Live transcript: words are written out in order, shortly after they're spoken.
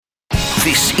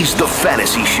This is The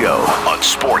Fantasy Show on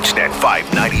Sportsnet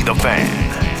 590 The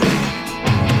Fan.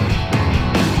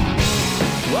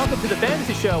 Welcome to The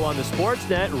Fantasy Show on the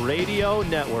Sportsnet Radio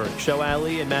Network. Show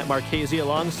Ali and Matt Marchese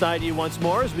alongside you once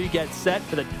more as we get set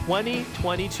for the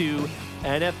 2022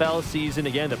 NFL season.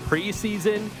 Again, the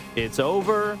preseason, it's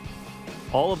over.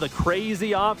 All of the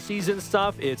crazy off-season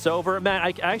stuff, it's over. Matt,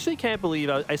 I actually can't believe,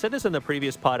 I said this in the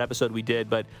previous pod episode we did,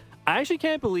 but I actually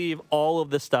can't believe all of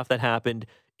the stuff that happened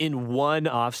in one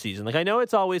offseason. Like, I know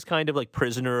it's always kind of like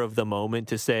prisoner of the moment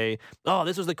to say, oh,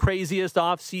 this was the craziest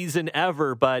offseason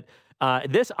ever, but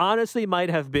this honestly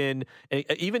might have been,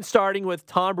 even starting with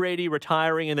Tom Brady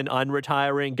retiring and then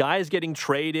unretiring, guys getting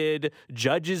traded,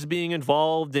 judges being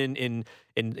involved in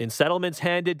settlements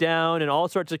handed down, and all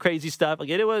sorts of crazy stuff. Like,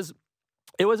 it was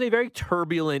a very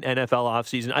turbulent NFL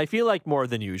offseason. I feel like more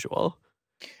than usual.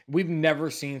 We've never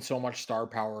seen so much star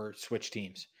power switch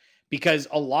teams because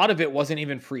a lot of it wasn't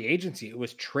even free agency. It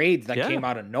was trades that came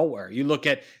out of nowhere. You look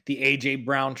at the A.J.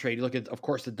 Brown trade. You look at, of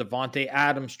course, the Davante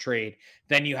Adams trade.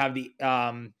 Then you have the,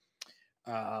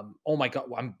 oh my God,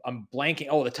 I'm blanking.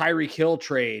 Oh, the Tyreek Hill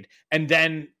trade. And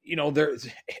then,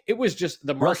 it was just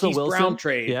the Marquise Brown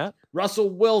trade. Russell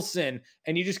Wilson.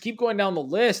 And you just keep going down the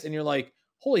list and you're like,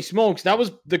 holy smokes, that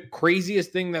was the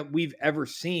craziest thing that we've ever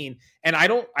seen. And I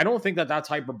don't think that that's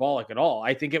hyperbolic at all.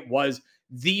 I think it was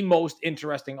the most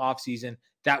interesting offseason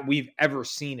that we've ever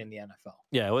seen in the NFL.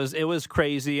 Yeah, it was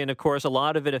crazy. And of course, a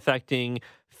lot of it affecting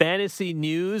fantasy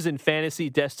news and fantasy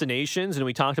destinations. And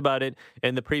we talked about it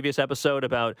in the previous episode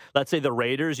about, let's say, the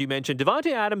Raiders. You mentioned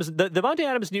Davante Adams. The Davante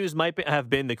Adams news might have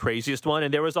been the craziest one.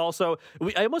 And there was also,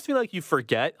 I almost feel like you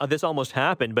forget, this almost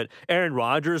happened, but Aaron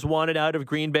Rodgers wanted out of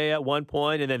Green Bay at one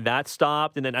point, and then that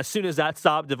stopped. And then as soon as that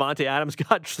stopped, Davante Adams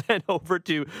got sent over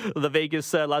to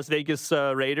the Las Vegas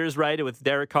Raiders, right, with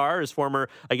Derek Carr, his former,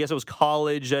 I guess it was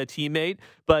college teammate.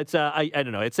 But I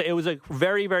don't know. It was a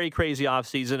very, very crazy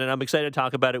offseason, and I'm excited to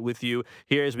talk about it with you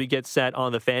here as we get set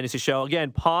on the Fantasy Show.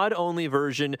 Again, pod-only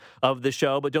version of the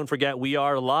show, but don't forget, we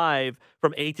are live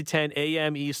from 8 to 10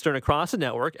 a.m. Eastern across the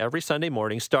network every Sunday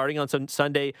morning, starting on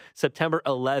Sunday, September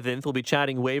 11th. We'll be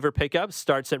chatting waiver pickups,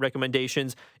 start set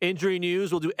recommendations, injury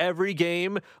news. We'll do every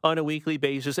game on a weekly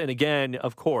basis. And again,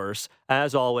 of course,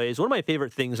 as always, one of my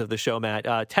favorite things of the show,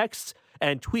 Matt, texts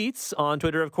and tweets on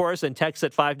Twitter, of course, and text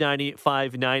at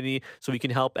 590-590 so we can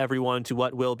help everyone to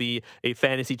what will be a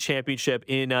fantasy championship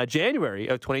in January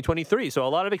of 2023. So a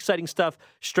lot of exciting stuff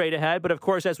straight ahead. But of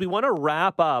course, as we want to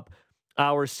wrap up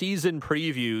our season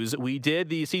previews, we did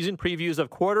the season previews of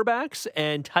quarterbacks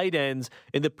and tight ends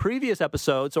in the previous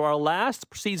episode. So our last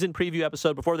season preview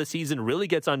episode before the season really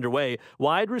gets underway,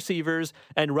 wide receivers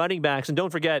and running backs. And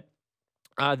don't forget,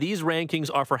 these rankings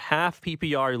are for half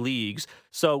PPR leagues.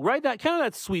 So right, that kind of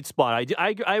that sweet spot.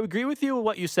 I agree with you with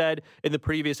what you said in the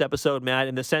previous episode, Matt,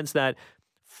 in the sense that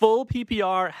full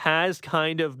PPR has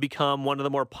kind of become one of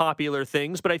the more popular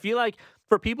things. But I feel like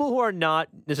for people who are not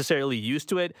necessarily used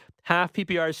to it, half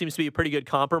PPR seems to be a pretty good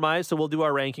compromise. So we'll do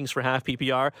our rankings for half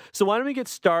PPR. So why don't we get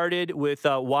started with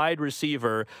wide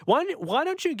receiver? Why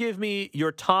don't you give me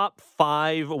your top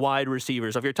 5 wide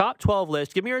receivers? Of your top 12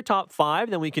 list, give me your top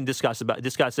 5, then we can discuss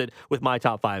it with my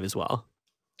top 5 as well.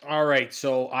 All right,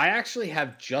 so I actually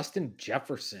have Justin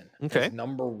Jefferson as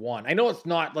number 1. I know it's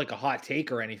not like a hot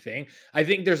take or anything. I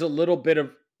think there's a little bit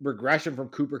of regression from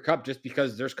Cooper Kupp just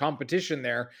because there's competition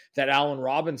there that Allen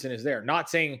Robinson is there. Not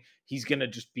saying he's going to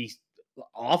just be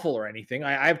awful or anything.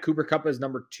 I have Cooper Kupp as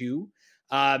number 2.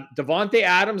 Davante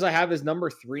Adams I have as number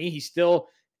 3. He's still,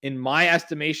 in my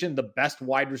estimation, the best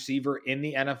wide receiver in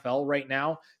the NFL right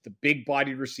now. The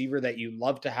big-bodied receiver that you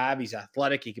love to have. He's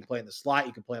athletic. He can play in the slot.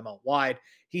 You can play him out wide.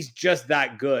 He's just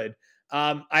that good.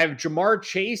 I have Jamar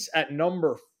Chase at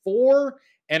number 4,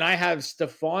 and I have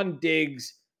Stephon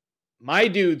Diggs, my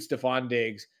dude Stephon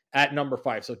Diggs, at number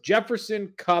 5. So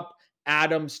Jefferson, Kupp,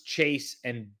 Adams, Chase,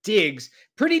 and Diggs.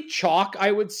 Pretty chalk,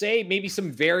 I would say. Maybe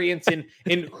some variance in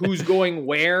who's going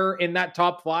where in that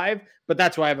top 5, but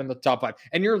that's why I have in the top 5.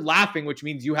 And you're laughing, which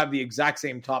means you have the exact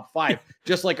same top 5,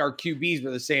 just like our QBs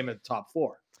were the same at the top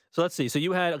 4. So let's see. So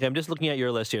you had, I'm just looking at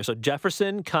your list here. So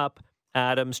Jefferson, Kupp,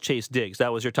 Adams, Chase, Diggs.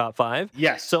 That was your top 5?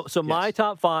 Yes. So my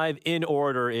top 5 in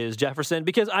order is Jefferson,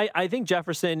 because I think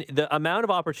Jefferson, the amount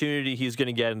of opportunity he's going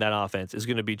to get in that offense is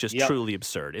going to be just truly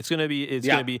absurd. It's going to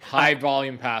be high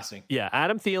volume passing. Yeah.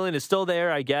 Adam Thielen is still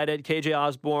there. I get it. KJ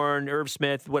Osborne, Irv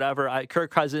Smith, whatever.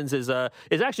 Kirk Cousins is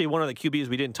actually one of the QBs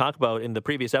we didn't talk about in the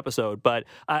previous episode, but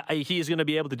he's going to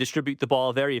be able to distribute the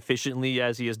ball very efficiently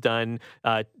as he has done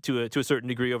to a certain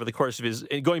degree over the course of his,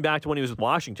 going back to when he was with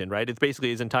Washington, right? It's basically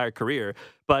his entire career. career.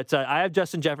 But I have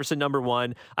Justin Jefferson number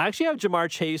 1. I actually have Jamar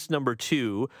Chase number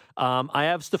 2. I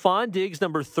have Stephon Diggs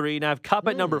number 3, and I have Kupp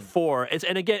at number 4.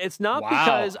 And again, it's not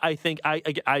because I think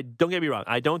I don't get me wrong.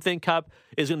 I don't think Kupp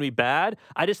is going to be bad.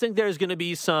 I just think there's going to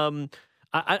be some.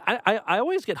 I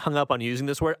always get hung up on using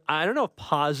this word. I don't know if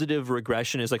positive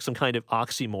regression is like some kind of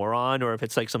oxymoron or if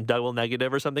it's like some double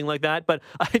negative or something like that, but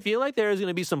I feel like there is going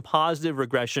to be some positive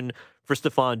regression for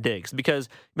Stephon Diggs because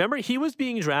remember, he was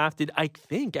being drafted, I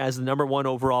think, as the number 1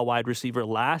 overall wide receiver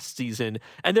last season,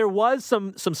 and there was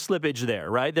some slippage there,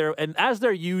 right? And as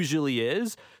there usually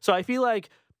is. So I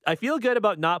feel good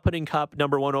about not putting Kupp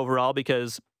number 1 overall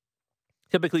because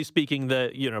typically speaking,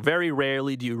 very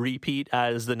rarely do you repeat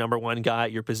as the number 1 guy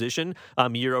at your position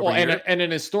year over year. And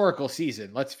an historical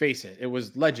season, let's face it, it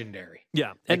was legendary.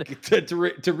 Yeah. And to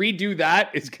redo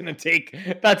that is going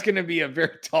to be a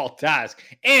very tall task.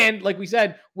 And like we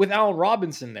said, with Allen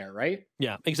Robinson there, right?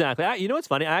 Yeah, exactly. You know what's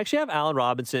funny? I actually have Allen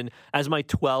Robinson as my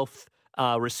 12th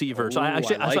receiver. So I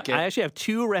actually have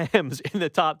 2 Rams in the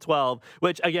top 12,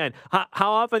 which again,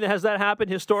 how often has that happened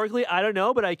historically? I don't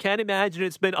know, but I can't imagine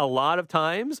it's been a lot of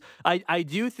times. I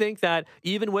do think that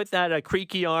even with that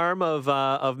creaky arm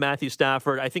of Matthew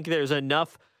Stafford, I think there's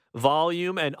enough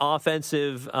volume and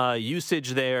offensive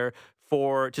usage there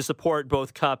to support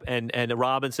both Kupp and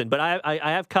Robinson. But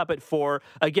I have Kupp at 4,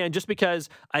 again, just because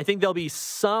I think there'll be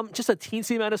just a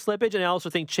teensy amount of slippage, and I also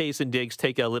think Chase and Diggs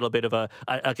take a little bit of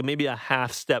maybe a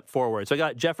half step forward. So I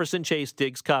got Jefferson, Chase,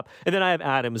 Diggs, Kupp, and then I have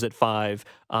Adams at 5.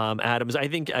 Adams, I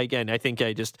think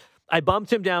I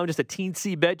bumped him down just a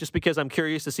teensy bit just because I'm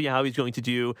curious to see how he's going to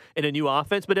do in a new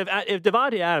offense. But if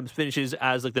Davante Adams finishes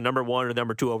as like the number 1 or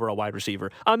number 2 overall wide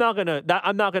receiver, I'm not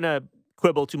gonna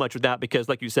quibble too much with that because,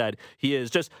 like you said, he is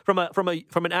just from an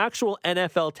actual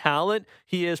NFL talent.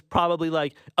 He is probably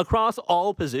like across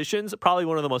all positions, probably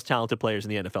one of the most talented players in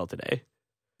the NFL today.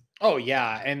 Oh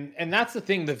yeah, and that's the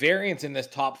thing. The variance in this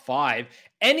top 5.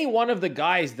 Any one of the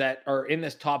guys that are in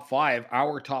this top 5,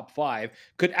 our top 5,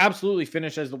 could absolutely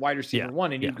finish as the wide receiver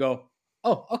 1, and you go,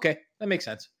 oh, okay, that makes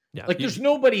sense. Yeah, there's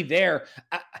nobody there.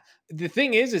 The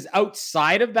thing is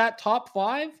outside of that top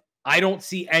 5. I don't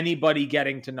see anybody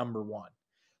getting to number 1.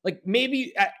 Like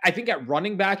maybe I think at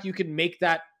running back, you can make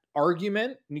that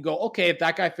argument and you go, okay, if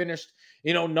that guy finished,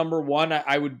 number 1,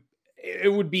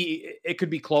 it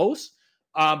could be close.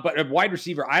 But a wide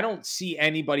receiver, I don't see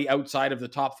anybody outside of the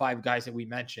top 5 guys that we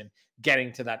mentioned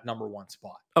getting to that number 1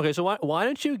 spot. Okay, so why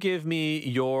don't you give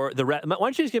me why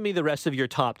don't you just give me the rest of your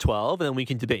top 12 and then we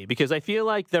can debate, because I feel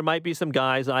like there might be some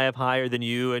guys I have higher than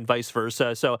you and vice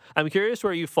versa. So I'm curious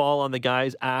where you fall on the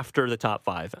guys after the top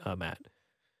 5, Matt.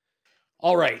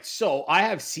 All right, so I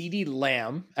have CeeDee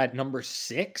Lamb at number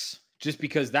 6, just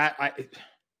because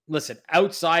listen,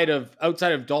 outside of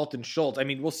Dalton Schultz, I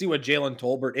mean, we'll see what Jalen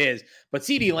Tolbert is, but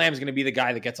CeeDee Lamb is going to be the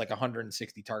guy that gets like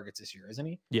 160 targets this year, isn't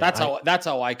he? Yeah, that's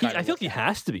how I kind of. I feel like he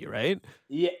has to be, right?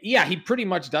 Yeah, he pretty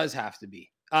much does have to be.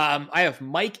 I have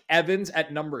Mike Evans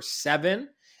at number 7,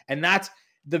 and that's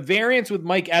the variance with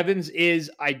Mike Evans is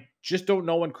I just don't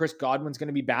know when Chris Godwin's going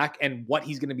to be back and what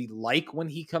he's going to be like when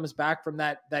he comes back from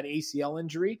that ACL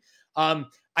injury.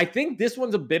 I think this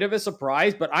one's a bit of a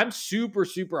surprise, but I'm super,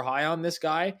 super high on this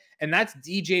guy, and that's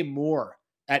DJ Moore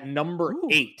at number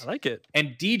 8. I like it.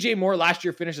 And DJ Moore last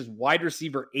year finished as wide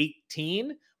receiver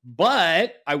 18,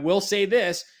 but I will say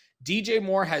this, DJ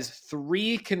Moore has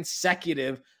 3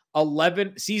 consecutive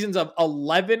 11 seasons of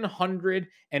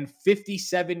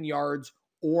 1,157 yards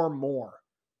or more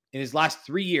in his last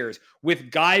 3 years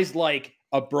with guys like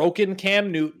a broken Cam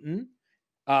Newton,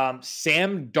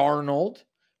 Sam Darnold,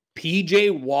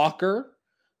 PJ Walker,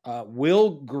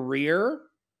 Will Grier.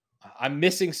 I'm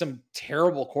missing some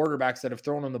terrible quarterbacks that have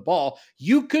thrown him the ball.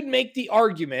 You could make the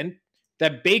argument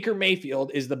that Baker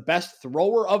Mayfield is the best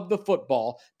thrower of the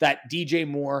football that DJ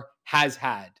Moore has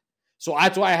had. So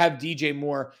that's why I have DJ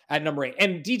Moore at number 8.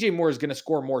 And DJ Moore is going to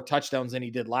score more touchdowns than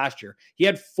he did last year. He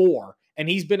had 4, and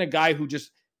he's been a guy who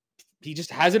just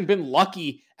hasn't been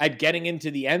lucky at getting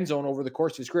into the end zone over the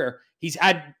course of his career. He's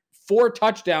had 4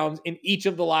 touchdowns in each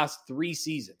of the last 3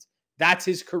 seasons. That's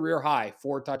his career high,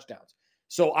 4 touchdowns.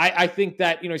 So I think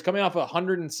that, he's coming off a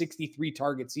 163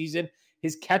 target season.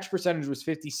 His catch percentage was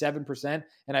 57%.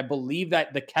 And I believe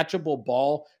that the catchable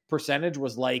ball percentage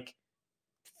was like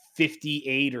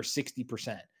 58 or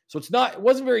 60%. So it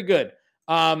wasn't very good.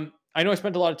 I know I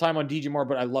spent a lot of time on DJ Moore,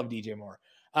 but I love DJ Moore.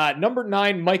 Number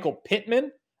 9, Michael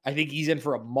Pittman. I think he's in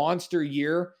for a monster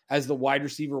year as the wide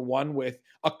receiver 1 with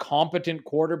a competent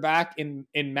quarterback in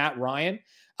Matt Ryan.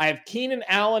 I have Keenan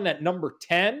Allen at number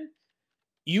 10.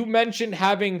 You mentioned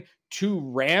having 2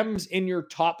 Rams in your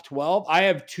top 12. I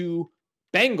have 2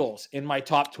 Bengals in my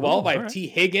top 12. I have right. T.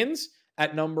 Higgins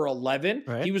at number 11.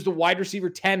 Right. He was the wide receiver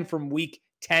 10 from week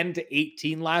 10 to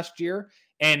 18 last year.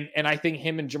 And I think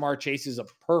him and Jamar Chase is a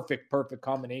perfect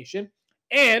combination.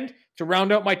 And to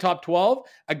round out my top 12,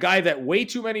 a guy that way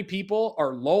too many people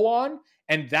are low on,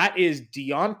 and that is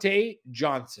Deontay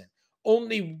Johnson.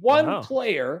 Only one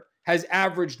player has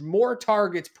averaged more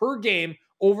targets per game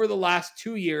over the last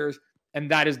 2 years,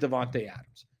 and that is Davante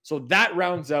Adams. So that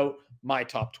rounds out my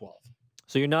top 12.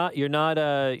 So you're not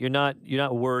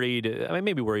worried. I mean,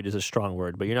 maybe worried is a strong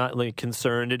word, but you're not like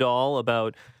concerned at all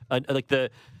about like the.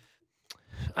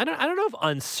 I don't know if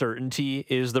uncertainty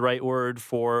is the right word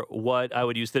for what I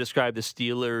would use to describe the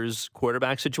Steelers'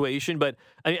 quarterback situation, but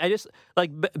I just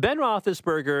like Ben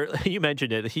Roethlisberger. You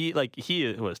mentioned it. He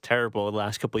was terrible the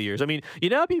last couple of years. I mean, you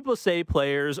know how people say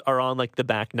players are on like the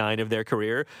back nine of their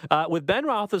career. With Ben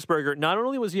Roethlisberger, not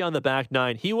only was he on the back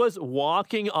nine, he was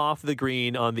walking off the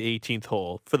green on the 18th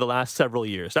hole for the last several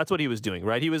years. That's what he was doing,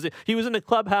 right? He was in the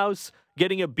clubhouse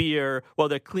getting a beer while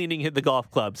they're cleaning the golf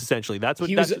clubs, essentially. That's what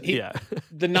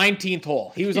the 19th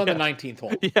hole. He was on the 19th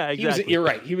hole. Yeah, exactly. You're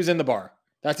right. He was in the bar.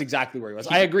 That's exactly where he was.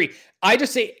 I agree. I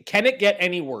just say, can it get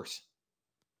any worse?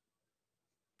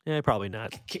 Yeah, probably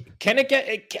not. Can it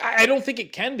get? I don't think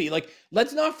it can be. Like,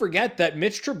 let's not forget that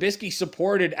Mitch Trubisky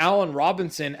supported Allen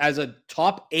Robinson as a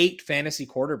top 8 fantasy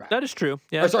quarterback. That is true.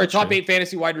 Yeah, top 8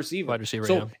 fantasy wide receiver.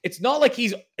 So yeah. It's not like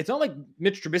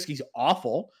Mitch Trubisky's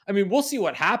awful. I mean, we'll see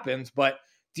what happens. But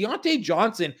Deontay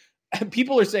Johnson,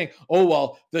 people are saying, oh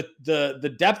well,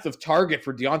 the depth of target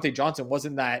for Deontay Johnson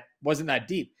wasn't that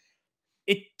deep.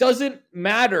 It doesn't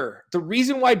matter. The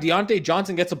reason why Deontay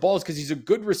Johnson gets a ball is because he's a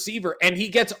good receiver and he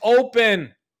gets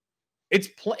open.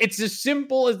 It's as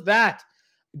simple as that.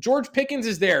 George Pickens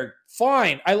is there.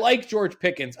 Fine. I like George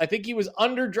Pickens. I think he was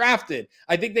underdrafted.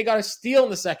 I think they got a steal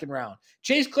in the second round.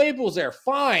 Chase Claypool's there.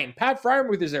 Fine. Pat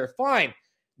Freiermuth is there. Fine.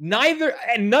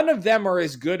 None of them are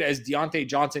as good as Deontay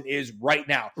Johnson is right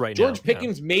now. George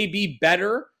Pickens may be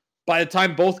better by the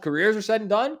time both careers are said and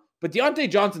done, but Deontay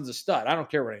Johnson's a stud. I don't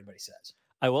care what anybody says.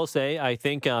 I will say, I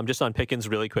think just on Pickens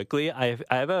really quickly, I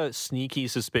have a sneaky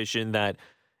suspicion that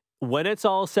when it's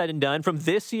all said and done from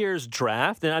this year's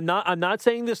draft, and I'm not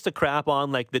saying this to crap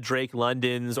on like the Drake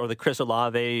Londons or the Chris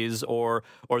Olaves or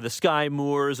the Sky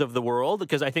Moores of the world,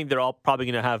 because I think they're all probably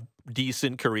going to have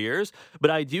decent careers.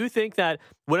 But I do think that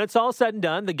when it's all said and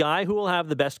done, the guy who will have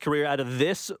the best career out of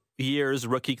this year's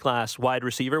rookie class wide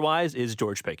receiver wise is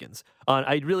George Pickens.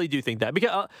 I really do think that,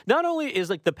 because not only is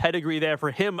like the pedigree there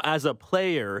for him as a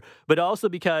player, but also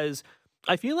because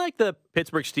I feel like the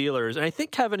Pittsburgh Steelers, and I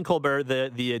think Kevin Colbert, the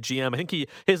GM, I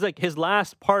think his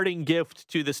last parting gift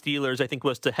to the Steelers, I think,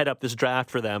 was to head up this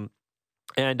draft for them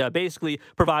and basically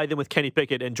provide them with Kenny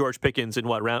Pickett and George Pickens in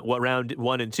round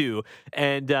 1 and 2.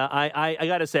 And I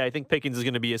got to say, I think Pickens is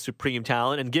going to be a supreme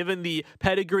talent. And given the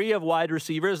pedigree of wide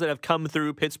receivers that have come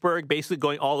through Pittsburgh, basically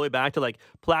going all the way back to like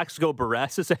Plaxico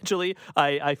Burress, essentially,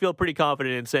 I feel pretty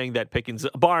confident in saying that Pickens,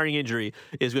 barring injury,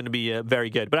 is going to be very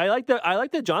good. But I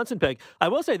like the Johnson pick. I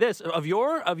will say this, of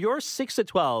your 6 to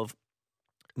 12,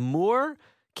 Moore,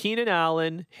 Keenan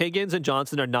Allen, Higgins, and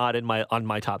Johnson are not on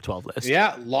my top 12 list.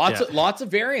 Yeah, lots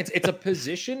of variance. It's a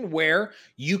position where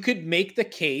you could make the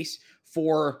case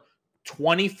for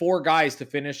 24 guys to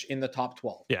finish in the top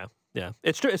 12. Yeah,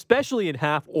 it's true, especially in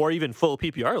half or even full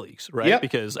PPR leagues, right? Yep,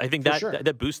 because I think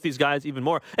that boosts these guys even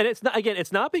more. And it's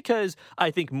not because I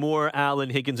think Moore, Allen,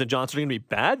 Higgins, and Johnson are going to be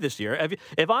bad this year.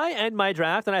 If I end my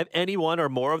draft and I have any one or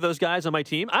more of those guys on my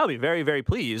team, I'll be very, very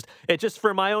pleased. It's just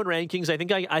for my own rankings. I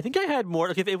think I had more.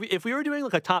 Like if we were doing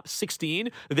like a top 16,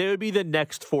 they would be the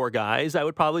next 4 guys. I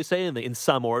would probably say in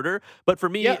some order. But for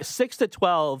me, 6 to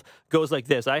 12 goes like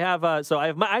this. I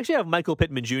actually have Michael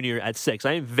Pittman Jr. at 6.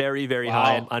 I am very, very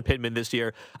high on Pittman this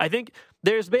year. I think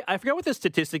I forget what the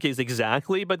statistic is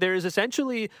exactly, but there is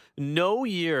essentially no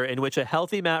year in which a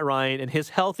healthy Matt Ryan and his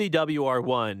healthy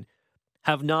WR1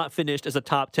 have not finished as a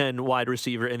top 10 wide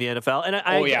receiver in the NFL.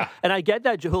 And I get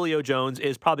that Julio Jones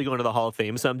is probably going to the Hall of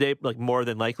Fame someday, like more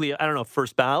than likely. I don't know,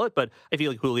 first ballot, but I feel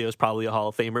like Julio is probably a Hall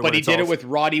of Famer. But he did it with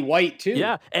Roddy White too.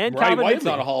 Yeah, and Roddy Calvin White's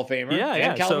Ridley. not a Hall of Famer.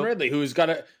 Yeah, Calvin Ridley, who's got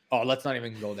a. Oh, let's not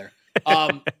even go there.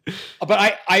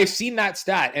 But I've seen that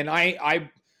stat, and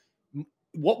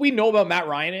what we know about Matt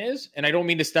Ryan is, and I don't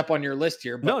mean to step on your list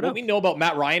here, but what we know about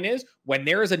Matt Ryan is when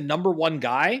there is a number 1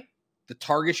 guy, the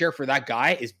target share for that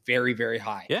guy is very, very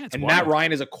high. Yeah, and Matt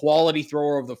Ryan is a quality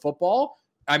thrower of the football.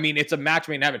 I mean, it's a match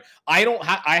made in heaven. I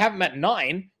haven't met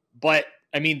 9, but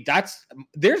I mean,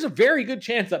 there's a very good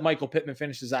chance that Michael Pittman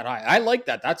finishes that high. I like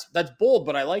that. That's bold,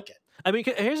 but I like it. I mean,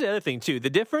 here's the other thing, too. The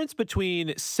difference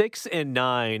between 6 and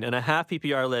 9 and a half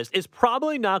PPR list is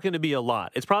probably not going to be a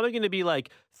lot. It's probably going to be like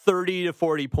 30 to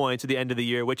 40 points at the end of the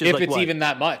year, which is if like it's even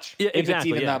that much. Yeah, if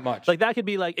exactly. It's even that much. Like that could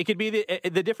be like, it could be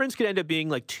the difference could end up being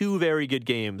like 2 very good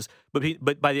games,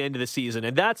 but by the end of the season.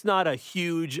 And that's not a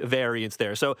huge variance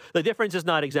there. So the difference is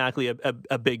not exactly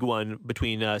a big one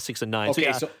between 6 and 9.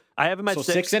 Okay, so I have him at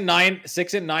 6 and 9.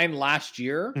 6 and 9 last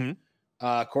year,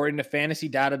 according to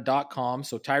fantasydata.com.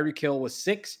 So Tyreek Hill was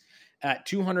 6 at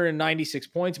 296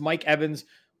 points. Mike Evans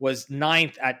was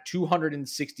 9th at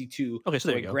 262. Okay, so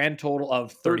there you go. Grand total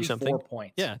of 34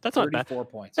 points. Yeah, that's not bad. 34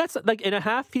 points. That's like in a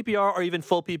half PPR or even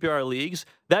full PPR leagues,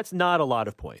 that's not a lot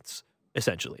of points,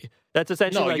 essentially. That's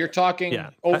essentially No, you're talking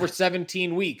over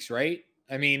 17 weeks, right?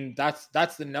 I mean,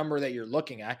 that's the number that you're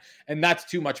looking at, and that's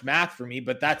too much math for me.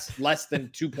 But that's less than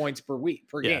 2 points per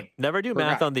game. Never do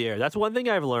math on the air. That's one thing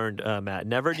I've learned, Matt.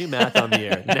 Never do math on the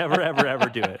air. Never, ever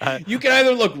do it. You can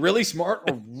either look really smart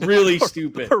or really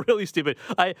stupid. Or really stupid.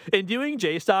 In doing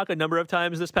JStock a number of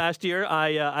times this past year,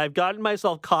 I've gotten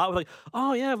myself caught with like,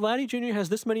 oh yeah, Vladdy Jr. has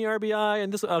this many RBI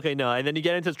and this. Okay, no, and then you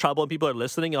get into trouble and people are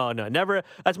listening. Oh no, never.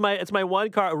 It's my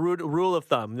one rule of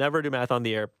thumb. Never do math on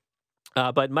the air.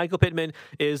 But Michael Pittman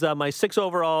is my 6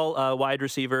 overall wide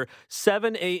receiver.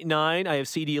 7, 8, 9. I have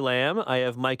CeeDee Lamb. I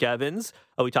have Mike Evans.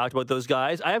 We talked about those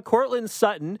guys. I have Courtland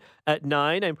Sutton at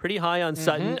 9. I'm pretty high on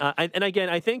Sutton. And again,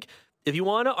 I think if you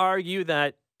want to argue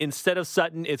that instead of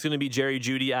Sutton, it's going to be Jerry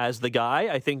Jeudy as the guy,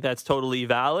 I think that's totally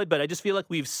valid. But I just feel like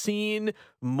we've seen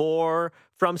more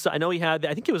from Sutton. I know he had,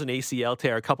 I think it was an ACL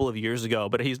tear a couple of years ago,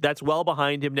 but that's well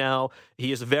behind him now.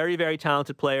 He is a very, very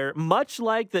talented player. Much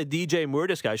like the DJ Moore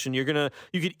discussion, you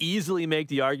could easily make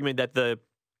the argument that the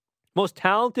most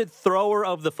talented thrower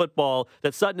of the football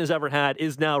that Sutton has ever had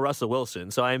is now Russell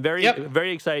Wilson. So I'm very,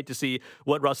 very excited to see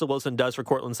what Russell Wilson does for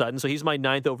Courtland Sutton. So he's my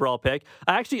 9th overall pick.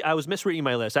 I was misreading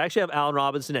my list. I actually have Allen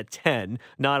Robinson at 10,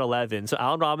 not 11. So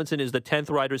Allen Robinson is the 10th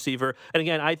wide receiver. And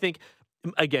again, I think,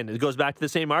 it goes back to the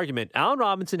same argument. Allen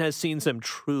Robinson has seen some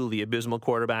truly abysmal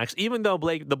quarterbacks, even though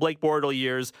the Blake Bortles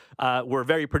years were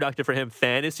very productive for him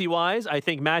fantasy-wise. I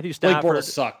think Matthew Stafford... Blake Bortles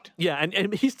sucked. Yeah,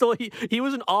 and he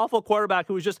was an awful quarterback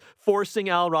who was just forcing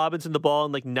Allen Robinson the ball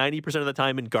in like 90% of the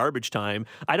time in garbage time.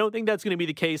 I don't think that's going to be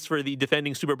the case for the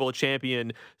defending Super Bowl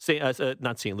champion,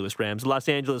 not St. Louis Rams, Los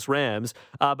Angeles Rams.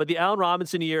 But the Allen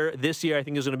Robinson year, this year, I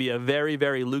think is going to be a very,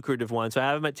 very lucrative one. So I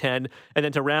have him at 10. And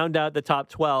then to round out the top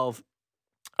 12...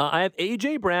 I have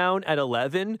A.J. Brown at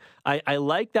 11. I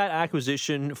like that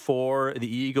acquisition for the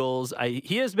Eagles.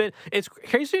 It's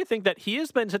crazy to think that he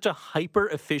has been such a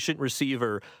hyper-efficient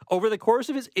receiver over the course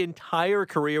of his entire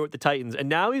career with the Titans. And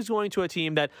now he's going to a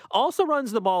team that also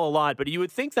runs the ball a lot. But you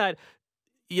would think that,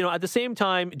 at the same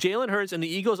time, Jalen Hurts and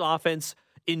the Eagles offense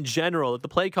in general, the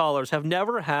play callers have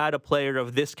never had a player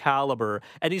of this caliber.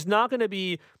 And he's not going to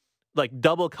be like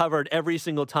double covered every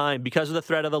single time because of the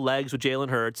threat of the legs with Jalen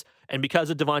Hurts and because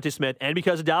of Devontae Smith and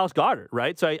because of Dallas Goedert,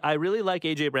 right? So I really like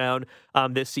A.J. Brown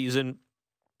this season.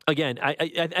 Again, I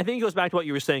think it goes back to what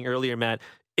you were saying earlier, Matt.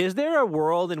 Is there a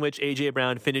world in which A.J.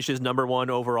 Brown finishes number 1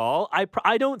 overall?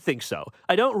 I don't think so.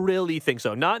 I don't really think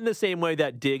so. Not in the same way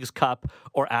that Diggs, Kupp,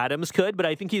 or Adams could, but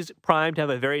I think he's primed to have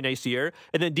a very nice year.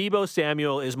 And then Deebo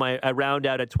Samuel is my round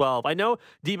out at 12. I know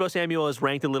Deebo Samuel is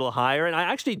ranked a little higher, and I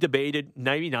actually debated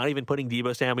maybe not even putting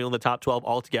Deebo Samuel in the top 12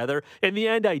 altogether. In the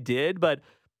end, I did, but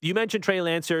you mentioned Trey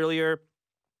Lance earlier.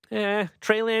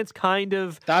 Trey Lance kind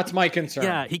of... That's my concern.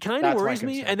 Yeah, he kind of worries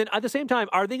me. And then at the same time,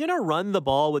 are they going to run the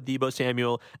ball with Deebo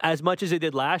Samuel as much as they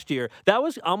did last year? That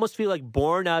was almost feel like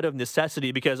born out of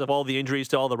necessity because of all the injuries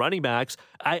to all the running backs.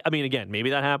 I mean, again, maybe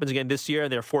that happens again this year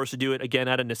and they're forced to do it again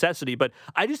out of necessity. But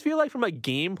I just feel like from a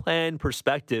game plan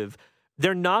perspective,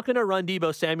 they're not going to run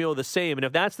Deebo Samuel the same. And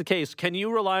if that's the case, can you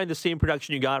rely on the same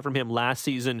production you got from him last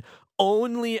season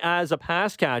only as a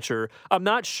pass catcher? I'm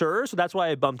not sure, so that's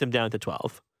why I bumped him down to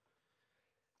 12.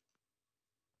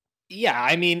 Yeah,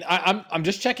 I mean, I'm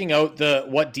just checking out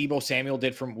what Deebo Samuel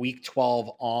did from week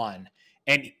 12 on,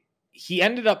 and he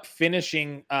ended up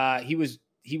finishing. He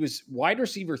was wide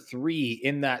receiver 3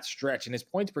 in that stretch, and his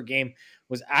points per game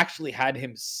was actually had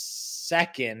him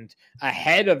second,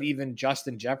 ahead of even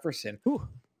Justin Jefferson. Ooh.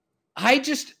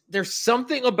 There's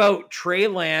something about Trey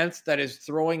Lance that is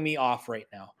throwing me off right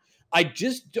now. I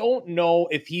just don't know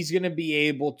if he's going to be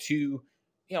able to.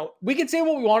 We can say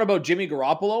what we want about Jimmy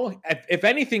Garoppolo. If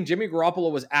anything, Jimmy Garoppolo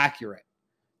was accurate.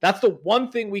 That's the one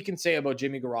thing we can say about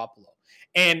Jimmy Garoppolo.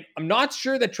 And I'm not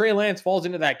sure that Trey Lance falls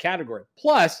into that category.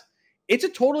 Plus, it's a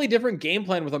totally different game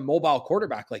plan with a mobile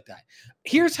quarterback like that.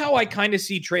 Here's how I kind of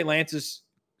see Trey Lance's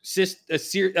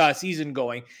season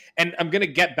going. And I'm going to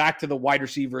get back to the wide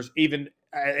receivers even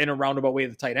in a roundabout way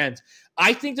the tight ends.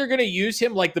 I think they're going to use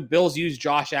him like the Bills used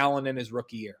Josh Allen in his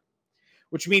rookie year,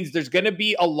 which means there's going to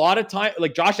be a lot of time.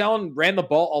 Like Josh Allen ran the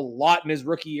ball a lot in his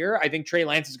rookie year. I think Trey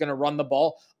Lance is going to run the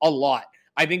ball a lot.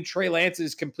 I think Trey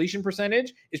Lance's completion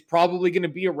percentage is probably going to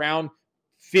be around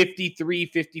 53,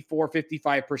 54,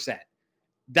 55%.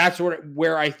 That's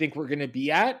where I think we're going to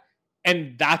be at.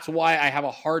 And that's why I have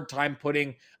a hard time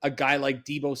putting a guy like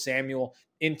Deebo Samuel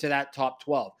into that top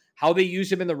 12. How they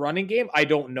use him in the running game, I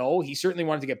don't know. He certainly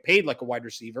wanted to get paid like a wide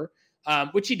receiver,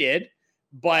 which he did.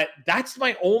 But that's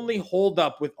my only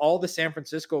holdup with all the San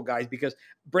Francisco guys, because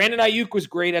Brandon Ayuk was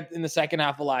great in the second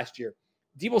half of last year.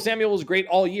 Deebo Samuel was great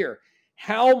all year.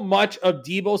 How much of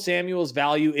Deebo Samuel's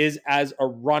value is as a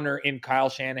runner in Kyle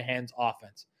Shanahan's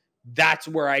offense? That's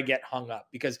where I get hung up,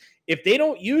 because if they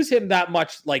don't use him that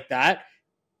much like that,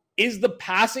 is the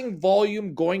passing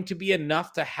volume going to be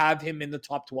enough to have him in the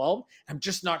top 12? I'm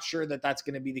just not sure that that's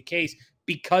going to be the case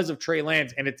because of Trey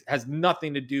Lance, and it has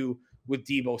nothing to do with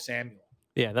Deebo Samuel.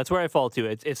 Yeah, that's where I fall to.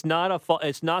 It's not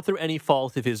it's not through any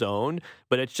fault of his own,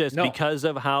 but it's just because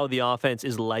of how the offense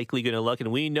is likely going to look.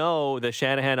 And we know the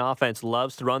Shanahan offense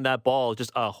loves to run that ball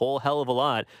just a whole hell of a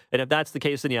lot. And if that's the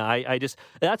case, then yeah, I just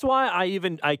that's why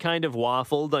I kind of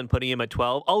waffled on putting him at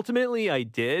 12. Ultimately, I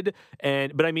did.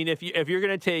 But I mean, if you're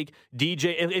going to take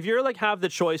DJ, if you're like have the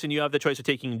choice and you have the choice of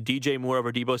taking DJ Moore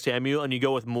over Deebo Samuel, and you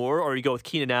go with Moore, or you go with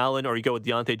Keenan Allen, or you go with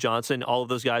Deontay Johnson, all of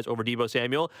those guys over Deebo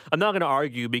Samuel, I'm not going to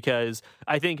argue, because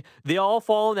I think they all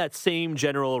fall in that same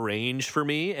general range for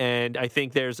me, and I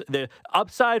think there's the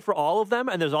upside for all of them,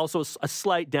 and there's also a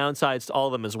slight downsides to all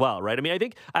of them as well, right? I mean,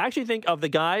 I actually think of the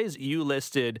guys you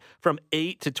listed from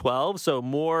 8 to 12, so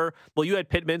more, well, you had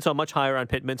Pittman, so I'm much higher on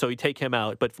Pittman, so you take him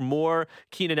out, but for more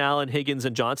Keenan Allen, Higgins,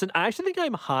 and Johnson, I actually think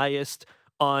I'm highest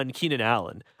on Keenan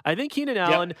Allen. I think Keenan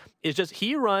Allen is just,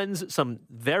 he runs some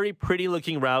very pretty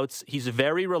looking routes. He's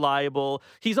very reliable.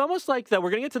 He's almost like that.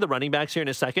 We're going to get to the running backs here in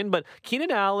a second, but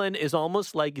Keenan Allen is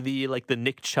almost like the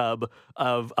Nick Chubb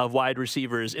of wide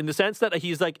receivers, in the sense that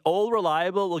he's like all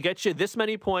reliable, will get you this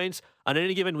many points on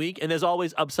any given week, and there's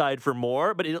always upside for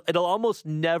more, but it'll almost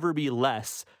never be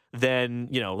less than,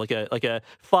 like a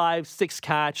 5-6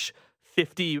 catch,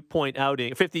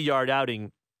 50-yard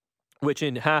outing, which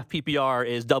in half PPR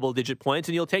is double-digit points,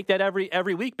 and you'll take that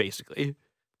every week, basically.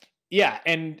 Yeah,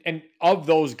 and of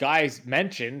those guys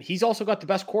mentioned, he's also got the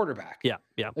best quarterback. Yeah.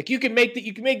 Like you can make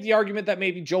the argument that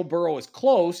maybe Joe Burrow is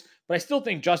close, but I still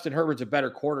think Justin Herbert's a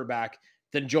better quarterback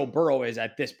than Joe Burrow is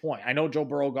at this point. I know Joe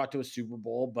Burrow got to a Super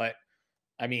Bowl, but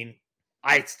I mean,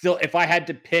 if I had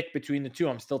to pick between the two,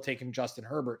 I'm still taking Justin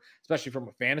Herbert, especially from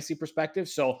a fantasy perspective.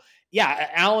 So yeah,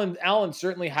 Allen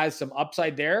certainly has some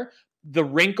upside there. The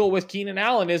wrinkle with Keenan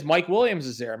Allen is Mike Williams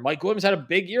is there. Mike Williams had a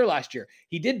big year last year.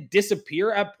 He did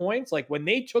disappear at points. Like when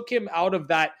they took him out of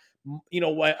that,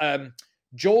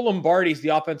 Joe Lombardi's the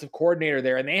offensive coordinator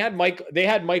there, and they had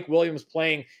Mike Williams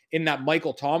playing in that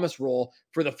Michael Thomas role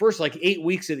for the first 8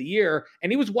 weeks of the year,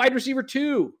 and he was wide receiver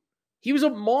 2. He was a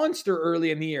monster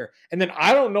early in the year. And then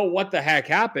I don't know what the heck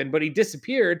happened, but he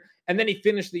disappeared, and then he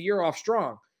finished the year off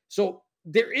strong. So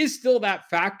there is still that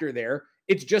factor there.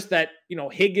 It's just that,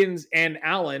 Higgins and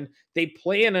Allen, they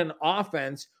play in an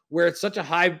offense where it's such a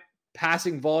high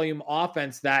passing volume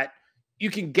offense that you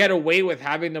can get away with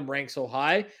having them rank so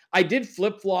high. I did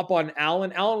flip-flop on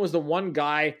Allen. Allen was the one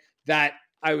guy that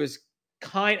I was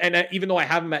even though I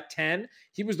have him at 10,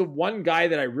 he was the one guy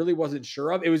that I really wasn't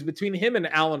sure of. It was between him and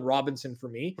Allen Robinson for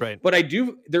me. Right. But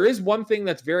there is one thing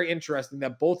that's very interesting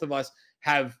that both of us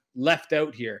have left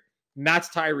out here, and that's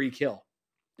Tyreek Hill.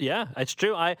 Yeah, it's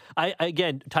true.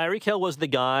 Again, Tyreek Hill was the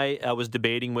guy I was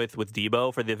debating with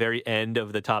Deebo for the very end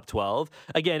of the top 12.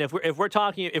 Again, if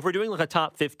we're doing like a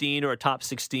top 15 or a top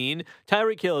 16,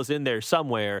 Tyreek Hill is in there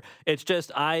somewhere. It's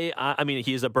just I mean,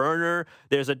 he's a burner.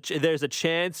 There's a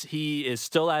chance he is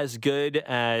still as good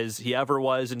as he ever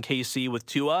was in KC with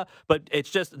Tua, but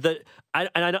it's just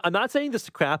I'm not saying this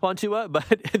to crap on Tua, but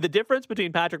the difference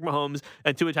between Patrick Mahomes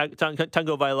and Tua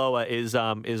Tagovailoa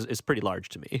is pretty large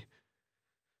to me.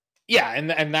 Yeah,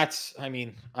 and that's, I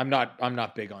mean, I'm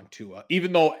not big on Tua,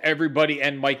 even though everybody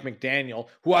and Mike McDaniel,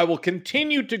 who I will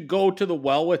continue to go to the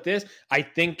well with this, I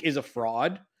think is a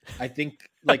fraud. I think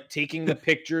taking the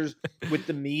pictures with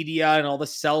the media and all the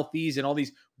selfies and all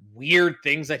these weird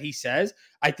things that he says,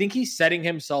 I think he's setting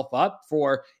himself up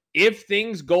for, if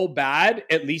things go bad,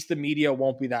 at least the media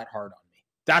won't be that hard on me.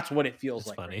 That's what it feels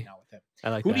like right now with him. I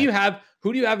like Who that. do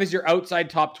you have as your outside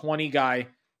top 20 guy?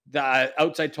 The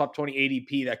outside top 20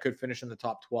 ADP that could finish in the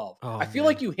top 12. I feel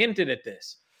like you hinted at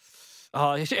this.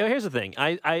 Oh, here's the thing.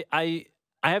 I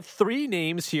have 3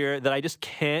 names here that I just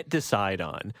can't decide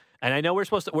on. And I know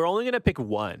we're only going to pick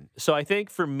one. So I think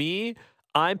for me,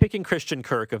 I'm picking Christian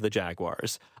Kirk of the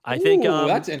Jaguars. I think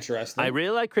that's interesting. I really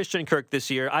like Christian Kirk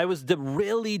this year. I was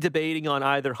really debating on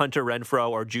either Hunter Renfrow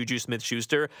or Juju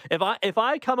Smith-Schuster. If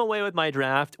I come away with my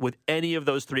draft with any of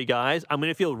those three guys, I'm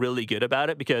going to feel really good about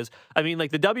it because, I mean,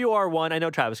 like the WR1, I know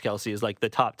Travis Kelce is like the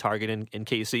top target in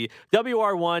KC.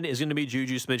 WR1 is going to be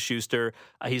Juju Smith-Schuster.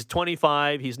 He's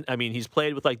 25. He's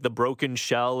played with like the broken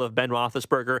shell of Ben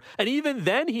Roethlisberger. And even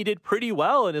then, he did pretty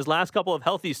well in his last couple of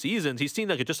healthy seasons. He's seen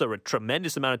like just a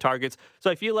tremendous amount of targets.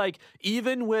 So I feel like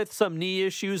even with some knee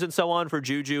issues and so on for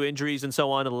Juju, injuries and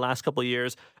so on in the last couple of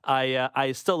years,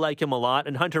 I still like him a lot.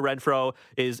 And Hunter Renfrow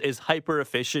is hyper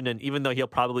efficient, and even though he'll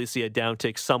probably see a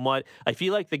downtick somewhat, I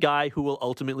feel like the guy who will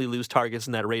ultimately lose targets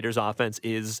in that Raiders offense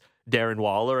is Darren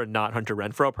Waller and not Hunter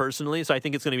Renfrow personally. So I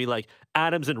think it's going to be like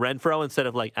Adams and Renfrow instead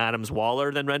of like Adams,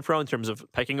 Waller, then Renfrow in terms of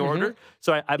pecking order.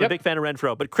 So I'm a big fan of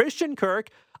Renfrow. But Christian Kirk,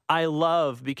 I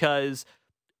love because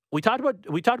we talked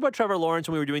about Trevor Lawrence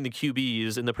when we were doing the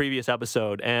QBs in the previous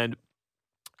episode, and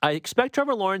I expect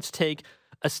Trevor Lawrence to take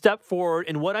a step forward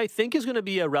in what I think is going to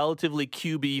be a relatively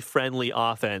QB-friendly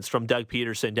offense from Doug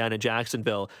Peterson down in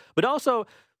Jacksonville. But also,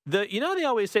 they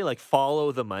always say, like,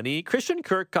 follow the money. Christian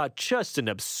Kirk got just an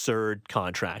absurd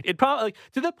contract. It probably, like,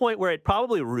 to the point where it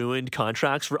probably ruined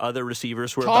contracts for other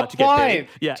receivers who are about to get paid.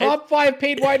 Yeah, top five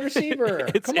paid wide receiver.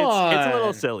 Come on. It's a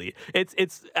little silly.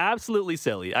 It's absolutely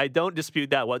silly. I don't dispute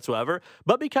that whatsoever.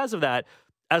 But because of that,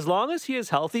 as long as he is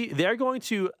healthy, they're going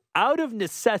to, out of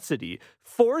necessity,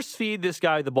 force feed this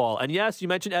guy the ball. And yes, you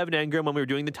mentioned Evan Engram when we were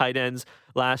doing the tight ends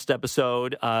last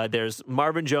episode. There's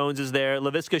Marvin Jones is there.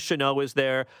 Laviska Shenault is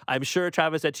there. I'm sure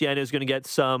Travis Etienne is going to get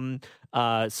some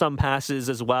passes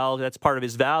as well. That's part of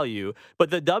his value. But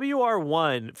the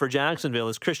WR1 for Jacksonville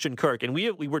is Christian Kirk. And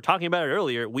we were talking about it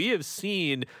earlier. We have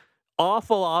seen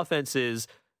awful offenses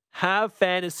have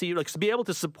fantasy, like to be able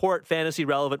to support fantasy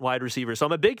relevant wide receivers. So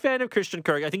I'm a big fan of Christian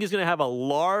Kirk. I think he's going to have a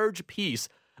large piece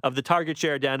of the target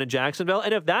share down in Jacksonville.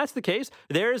 And if that's the case,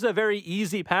 there is a very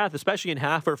easy path, especially in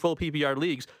half or full PPR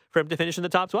leagues, for him to finish in the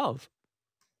top 12.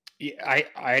 Yeah,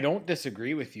 I don't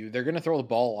disagree with you. They're going to throw the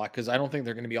ball a lot because I don't think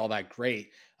they're going to be all that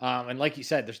great. And like you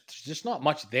said, there's just not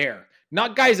much there.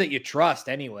 Not guys that you trust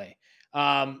anyway.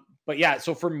 But yeah,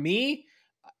 so for me,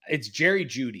 it's Jerry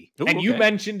Jeudy. Ooh, and okay. You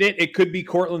mentioned it. It could be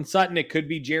Courtland Sutton. It could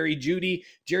be Jerry Jeudy.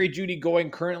 Jerry Jeudy going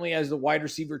currently as the wide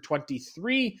receiver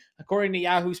 23, according to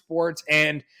Yahoo Sports.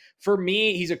 And for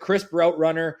me, he's a crisp route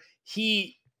runner.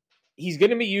 He's going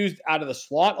to be used out of the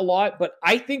slot a lot, but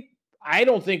I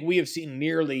don't think we have seen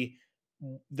nearly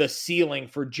the ceiling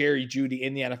for Jerry Jeudy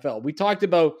in the NFL. We talked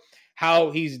about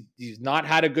how he's not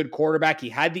had a good quarterback. He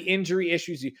had the injury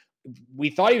issues. We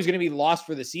thought he was going to be lost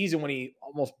for the season when he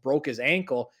almost broke his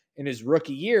ankle in his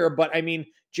rookie year. But I mean,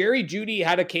 Jerry Jeudy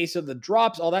had a case of the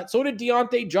drops, all that. So did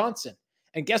Deontay Johnson.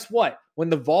 And guess what? When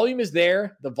the volume is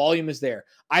there, the volume is there.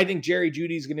 I think Jerry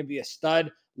Jeudy is going to be a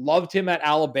stud. Loved him at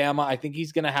Alabama. I think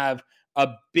he's going to have a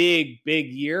big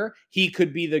year. He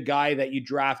could be the guy that you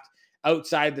draft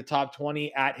outside the top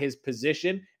 20 at his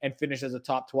position and finish as a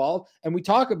top 12. And we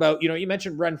talk about, you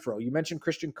mentioned Renfrow, you mentioned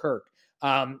Christian Kirk.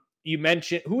 You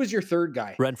mentioned, who was your third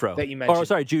guy? Renfrow. That you mentioned. Oh,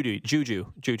 sorry, Juju.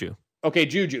 Okay,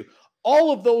 Juju.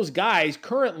 All of those guys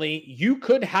currently you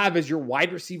could have as your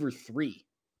wide receiver 3.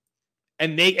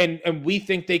 And we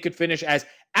think they could finish as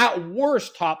at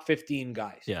worst top 15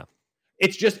 guys. Yeah.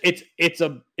 It's just it's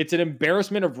an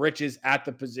embarrassment of riches at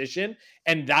the position,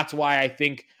 and that's why I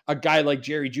think a guy like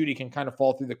Jerry Jeudy can kind of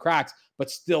fall through the cracks but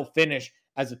still finish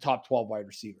as a top 12 wide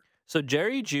receiver. So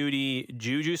Jerry Jeudy,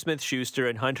 Juju Smith-Schuster,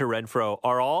 and Hunter Renfrow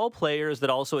are all players that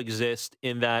also exist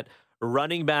in that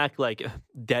running back, like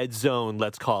dead zone,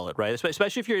 let's call it, right?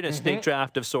 Especially if you're in a snake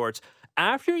draft of sorts.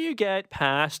 After you get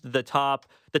past the top,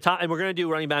 and we're going to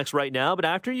do running backs right now, but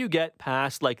after you get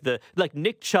past like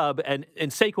Nick Chubb and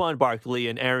Saquon Barkley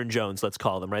and Aaron Jones, let's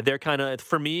call them, right? They're kind of,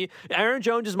 for me, Aaron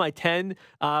Jones is my 10th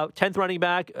running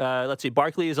back. Let's see,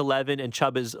 Barkley is 11 and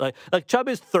Chubb is Chubb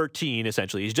is 13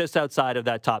 essentially. He's just outside of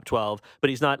that top 12, but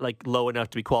he's not like low enough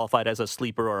to be qualified as a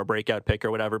sleeper or a breakout pick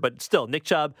or whatever. But still, Nick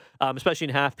Chubb, especially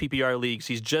in half PPR leagues,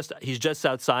 he's just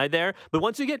outside there. But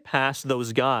once you get past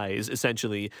those guys,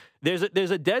 essentially, there's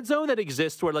a dead zone that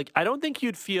exists where, like, I don't think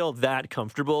you'd feel that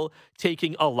comfortable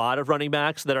taking a lot of running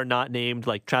backs that are not named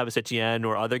like Travis Etienne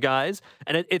or other guys.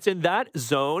 And it's in that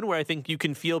zone where I think you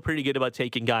can feel pretty good about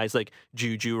taking guys like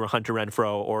Juju or Hunter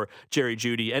Renfrow or Jerry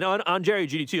Jeudy. And on Jerry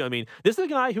Jeudy too, I mean, this is a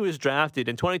guy who was drafted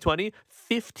in 2020,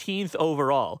 15th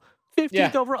overall.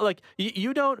 15th overall. Like,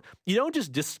 you don't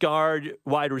just discard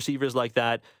wide receivers like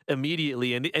that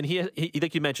immediately. And he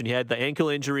like you mentioned, he had the ankle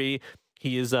injury.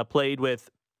 He is played with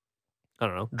I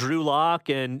don't know, Drew Lock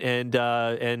and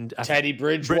Teddy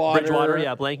Bridgewater.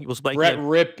 Yeah, blanking. Brett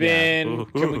Rippon. Yeah.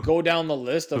 Can we go down the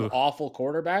list of awful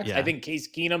quarterbacks? Yeah. I think Case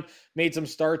Keenum made some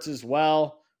starts as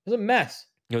well. It was a mess.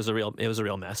 It was a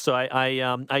real mess. So I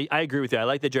agree with you. I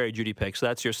like the Jerry Jeudy pick. So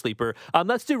that's your sleeper.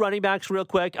 Let's do running backs real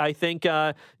quick. I think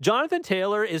Jonathan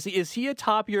Taylor is he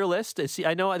atop your list?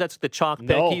 I know that's the chalk pick.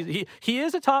 No. He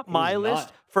is atop my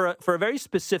list for a very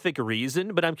specific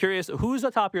reason. But I'm curious, who's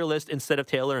atop your list instead of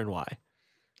Taylor and why?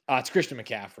 It's Christian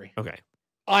McCaffrey. Okay.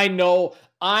 I know.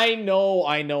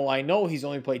 He's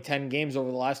only played 10 games over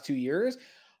the last 2 years.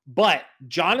 But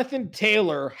Jonathan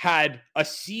Taylor had a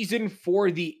season for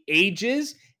the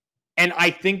ages, and I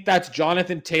think that's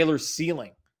Jonathan Taylor's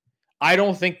ceiling. I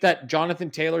don't think that Jonathan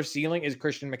Taylor's ceiling is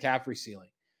Christian McCaffrey's ceiling.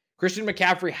 Christian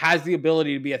McCaffrey has the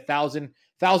ability to be 1,000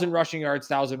 rushing yards,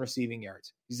 1,000 receiving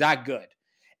yards. He's that good.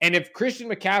 And if Christian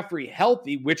McCaffrey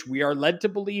healthy, which we are led to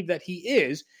believe that he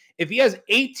is, if he has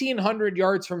 1,800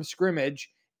 yards from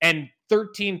scrimmage and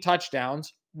 13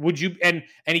 touchdowns, would you and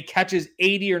he catches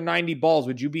 80 or 90 balls,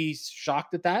 would you be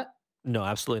shocked at that? No,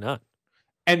 absolutely not.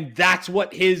 And that's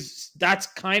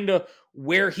kind of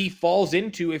where he falls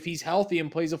into if he's healthy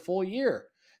and plays a full year.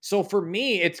 So for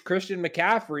me, it's Christian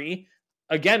McCaffrey,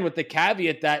 again, with the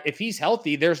caveat that if he's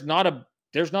healthy, there's not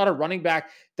a running back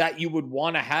that you would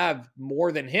want to have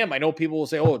more than him. I know people will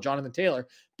say, oh, Jonathan Taylor,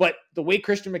 but the way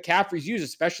Christian McCaffrey's used,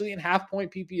 especially in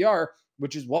half-point PPR,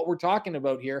 which is what we're talking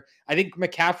about here, I think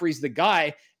McCaffrey's the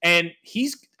guy. And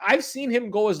I've seen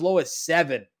him go as low as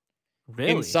 7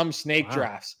 in some snake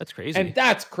drafts. That's crazy. And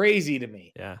that's crazy to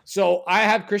me. Yeah. So I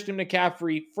have Christian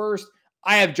McCaffrey first.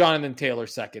 I have Jonathan Taylor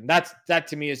second. That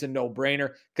to me is a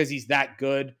no-brainer because he's that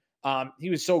good. He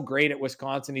was so great at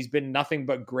Wisconsin. He's been nothing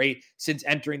but great since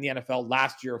entering the NFL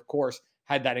last year, of course,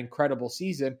 had that incredible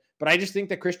season. But I just think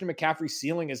that Christian McCaffrey's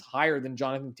ceiling is higher than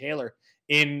Jonathan Taylor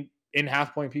in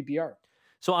half-point PPR.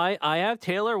 So I have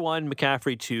Taylor 1,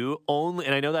 McCaffrey 2, only,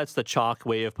 and I know that's the chalk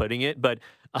way of putting it, but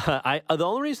the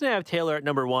only reason I have Taylor at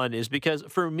number 1 is because,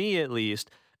 for me at least,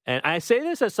 and I say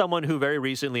this as someone who very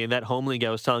recently in that home league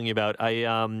I was telling you about,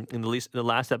 in the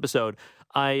last episode,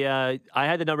 I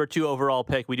had the number 2 overall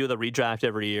pick. We do the redraft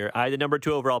every year. I had the number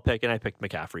 2 overall pick, and I picked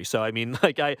McCaffrey. So I mean,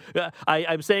 like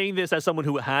I'm saying this as someone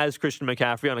who has Christian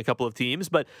McCaffrey on a couple of teams,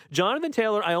 but Jonathan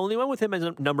Taylor, I only went with him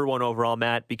as number 1 overall,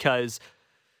 Matt, because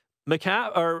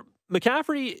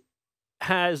McCaffrey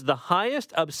has the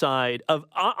highest upside of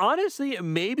honestly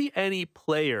maybe any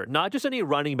player, not just any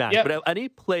running back, but any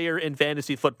player in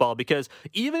fantasy football, because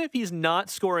even if he's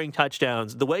not scoring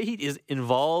touchdowns, the way he is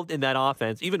involved in that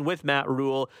offense, even with Matt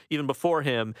Rule, even before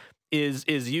him, is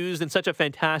used in such a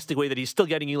fantastic way that he's still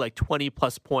getting you like 20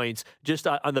 plus points just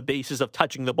on the basis of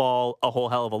touching the ball a whole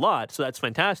hell of a lot. So that's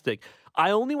fantastic.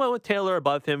 I only went with Taylor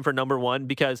above him for number 1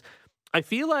 because I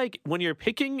feel like when you're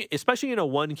picking, especially in a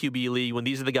 1 QB league, when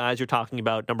these are the guys you're talking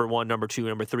about, number 1, number 2,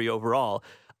 number 3 overall,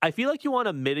 I feel like you want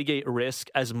to mitigate risk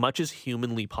as much as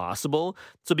humanly possible.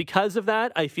 So because of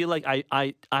that, I feel like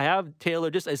I have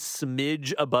Taylor just a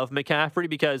smidge above McCaffrey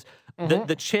because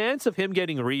the chance of him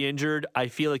getting re-injured, I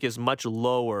feel like, is much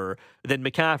lower than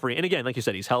McCaffrey. And again, like you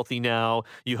said, he's healthy now.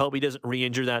 You hope he doesn't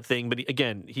re-injure that thing. But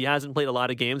again, he hasn't played a lot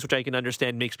of games, which I can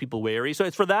understand makes people wary. So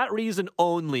it's for that reason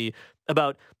only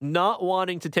about not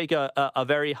wanting to take a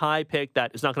very high pick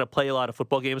that is not going to play a lot of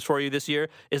football games for you this year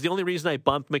is the only reason I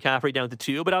bumped McCaffrey down to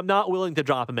 2, but I'm not willing to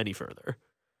drop him any further.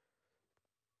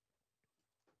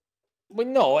 Well,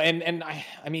 no, and I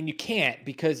mean you can't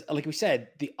because, like we said,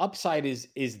 the upside is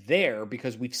there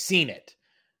because we've seen it,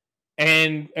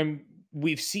 and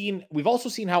we've also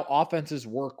seen how offenses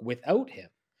work without him.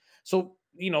 So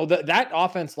that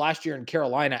offense last year in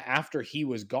Carolina after he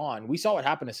was gone, we saw what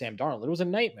happened to Sam Darnold. It was a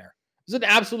nightmare. It was an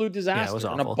absolute disaster, it was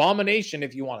an awful. abomination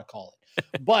if you want to call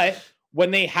it. But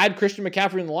when they had Christian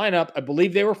McCaffrey in the lineup, I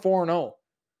believe they were 4-0.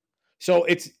 So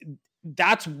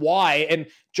that's why. And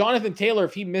Jonathan Taylor,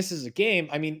 if he misses a game,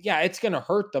 I mean, yeah, it's going to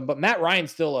hurt them, but Matt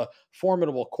Ryan's still a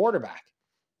formidable quarterback.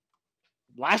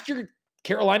 Last year,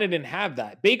 Carolina didn't have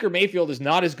that. Baker Mayfield is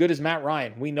not as good as Matt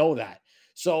Ryan. We know that.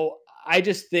 So I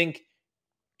just think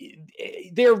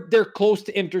they're close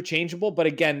to interchangeable, but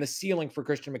again, the ceiling for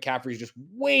Christian McCaffrey is just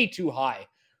way too high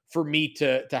for me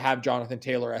to have Jonathan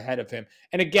Taylor ahead of him.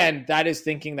 And again, that is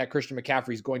thinking that Christian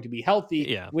McCaffrey is going to be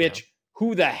healthy,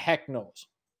 who the heck knows?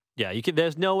 Yeah, you can.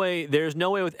 There's no way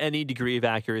with any degree of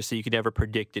accuracy you can ever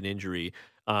predict an injury.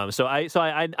 I'm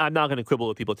not going to quibble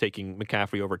with people taking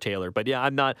McCaffrey over Taylor, but yeah,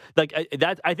 I'm not like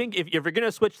that. I think if you're going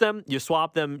to switch them, you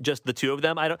swap them, just the two of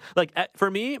them. I don't like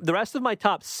for me, the rest of my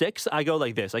top six, I go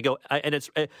like this. And it's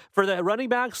for the running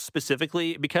backs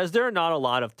specifically because there are not a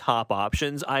lot of top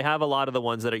options. I have a lot of the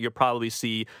ones that you'll probably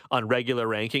see on regular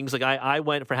rankings. Like I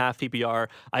went for half PPR.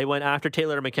 I went after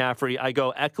Taylor and McCaffrey. I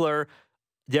go Eckler,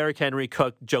 Derrick Henry,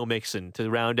 Cook, Joe Mixon to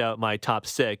round out my top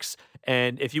six.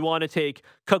 And if you want to take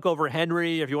Cook over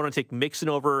Henry, if you want to take Mixon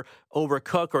over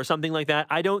Cook or something like that,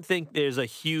 I don't think there's a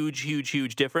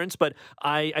huge difference. But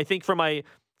I think for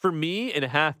me, in a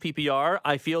half PPR,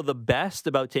 I feel the best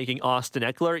about taking Austin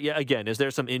Eckler. Yeah, again, is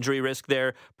there some injury risk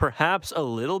there? Perhaps a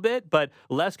little bit, but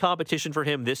less competition for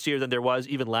him this year than there was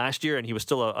even last year, and he was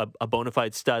still a bona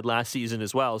fide stud last season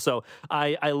as well. So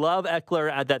I love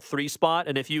Eckler at that 3 spot,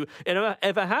 and if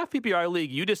a half PPR league,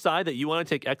 you decide that you want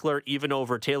to take Eckler even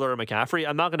over Taylor or McCaffrey,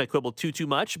 I'm not going to quibble too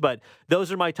much, but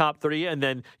those are my top 3, and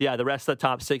then, yeah, the rest of the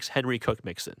top 6, Henry, Cook,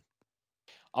 Mixon.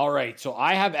 All right, so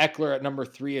I have Eckler at number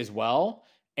 3 as well.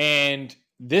 And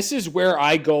this is where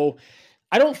I go.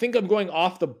 I don't think I'm going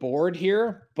off the board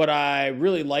here, but I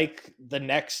really like the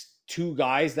next 2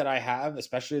 guys that I have,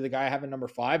 especially the guy I have at number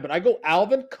 5. But I go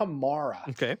Alvin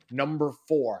Kamara, number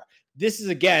 4. This is,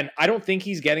 again, I don't think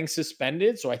he's getting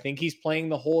suspended, so I think he's playing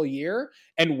the whole year.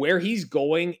 And where he's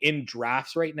going in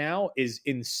drafts right now is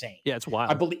insane. Yeah, it's wild.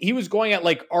 I believe he was going at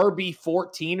like RB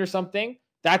 14 or something.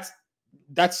 That's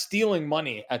stealing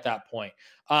money at that point.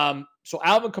 So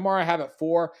Alvin Kamara I have at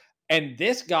 4, and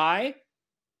this guy,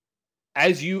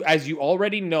 as you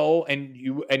already know, and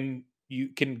you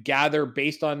can gather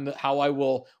based on how I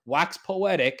will wax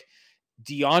poetic,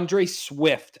 DeAndre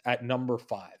Swift at number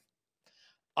 5.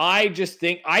 I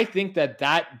think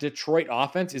that Detroit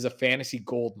offense is a fantasy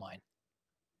gold mine.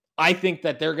 I think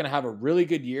that they're going to have a really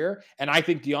good year, and I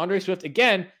think DeAndre Swift,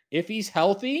 again, if he's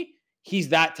healthy, he's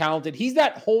that talented. He's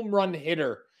that home run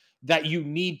hitter that you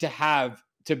need to have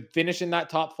to finish in that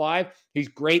top 5. He's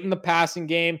great in the passing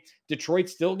game.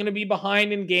 Detroit's still going to be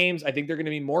behind in games. I think they're going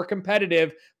to be more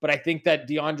competitive, but I think that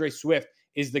DeAndre Swift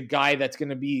is the guy that's going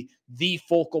to be the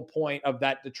focal point of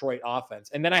that Detroit offense.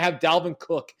 And then I have Dalvin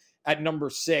Cook at number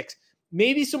 6.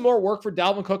 Maybe some more work for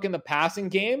Dalvin Cook in the passing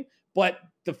game, but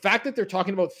the fact that they're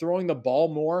talking about throwing the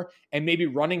ball more and maybe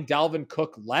running Dalvin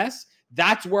Cook less,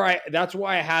 that's why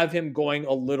I have him going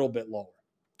a little bit lower.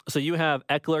 So you have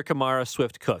Eckler, Kamara,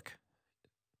 Swift, Cook.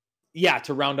 Yeah,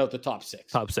 to round out the top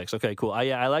 6. Top 6. Okay, cool.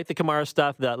 I like the Kamara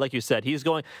stuff. That, like you said, he's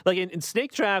going like in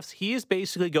snake drafts. He is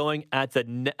basically going at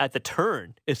the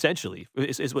turn. Essentially,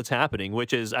 is what's happening.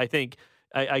 Which is, I think,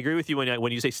 I agree with you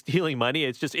when you say stealing money.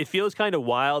 It's just, it feels kind of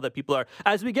wild that people are,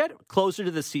 as we get closer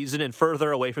to the season and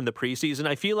further away from the preseason,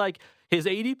 I feel like his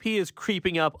ADP is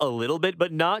creeping up a little bit,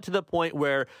 but not to the point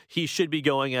where he should be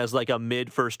going as like a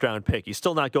mid first round pick. He's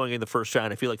still not going in the first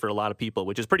round, I feel like, for a lot of people,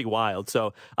 which is pretty wild.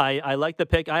 So I like the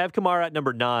pick. I have Kamara at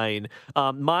number 9.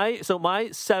 My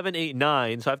 7, 8,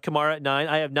 9. So I have Kamara at 9.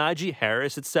 I have Najee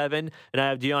Harris at 7, and I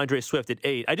have DeAndre Swift at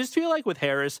 8. I just feel like with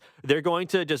Harris, they're going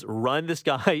to just run this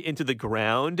guy into the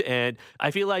ground, and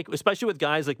I feel like, especially with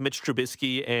guys like Mitch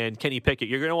Trubisky and Kenny Pickett,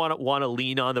 you're going to want to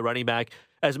lean on the running back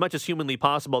as much as humanly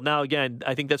possible. Now, again,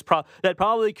 I think that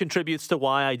probably contributes to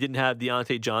why I didn't have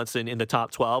Deontay Johnson in the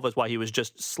top 12, is why he was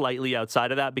just slightly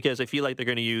outside of that, because I feel like they're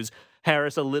going to use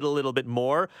Harris a little bit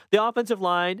more. The offensive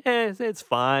line, it's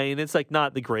fine. It's like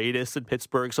not the greatest in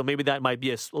Pittsburgh, so maybe that might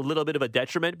be a little bit of a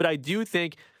detriment, but I do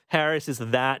think Harris is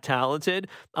that talented.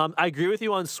 I agree with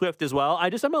you on Swift as well.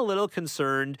 I'm a little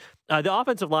concerned. The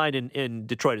offensive line in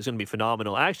Detroit is going to be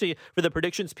phenomenal. Actually, for the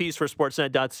predictions piece for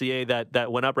Sportsnet.ca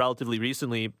that went up relatively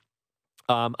recently,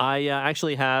 I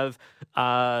actually have...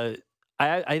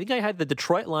 I think I had the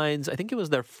Detroit Lions. I think it was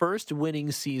their first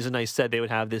winning season I said they would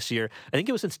have this year. I think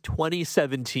it was since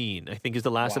 2017, I think, is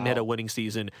the last time they had a winning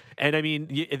season. And I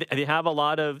mean, they have a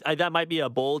lot of, that might be a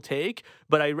bold take,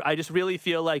 but I just really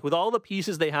feel like with all the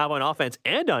pieces they have on offense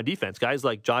and on defense, guys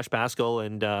like Josh Pascal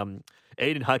and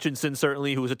Aiden Hutchinson,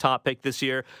 certainly, who was a top pick this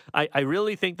year, I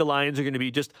really think the Lions are going to be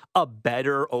just a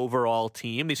better overall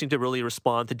team. They seem to really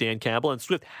respond to Dan Campbell, and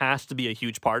Swift has to be a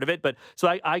huge part of it. But so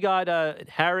I got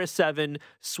Harris 7,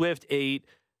 Swift 8,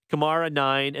 Kamara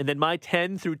 9, and then my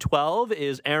 10 through 12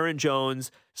 is Aaron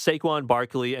Jones, Saquon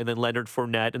Barkley, and then Leonard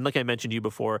Fournette. And like I mentioned to you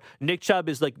before, Nick Chubb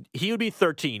is like, he would be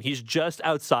 13. He's just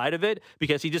outside of it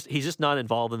because he's just not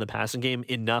involved in the passing game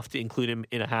enough to include him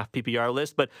in a half PPR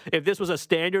list. But if this was a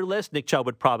standard list, Nick Chubb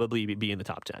would probably be in the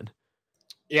top 10.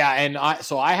 Yeah, and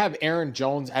I have Aaron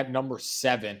Jones at number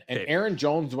 7. And Aaron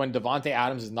Jones, when Devontae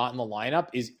Adams is not in the lineup,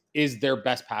 is their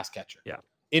best pass catcher. Yeah.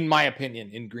 in my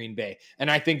opinion, in Green Bay. And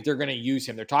I think they're going to use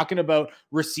him. They're talking about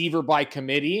receiver by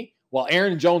committee. Well,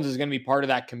 Aaron Jones is going to be part of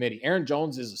that committee. Aaron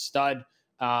Jones is a stud.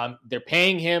 They're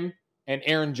paying him, and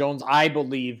Aaron Jones, I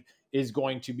believe, is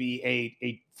going to be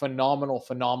a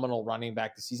phenomenal running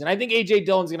back this season. I think A.J.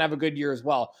 Dillon's going to have a good year as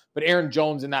well. But Aaron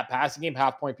Jones in that passing game,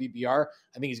 half-point PPR,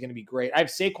 I think he's going to be great. I have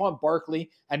Saquon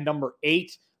Barkley at number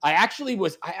 8.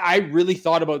 I really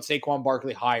thought about Saquon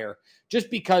Barkley higher just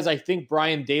because I think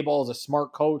Brian Daboll is a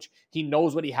smart coach. He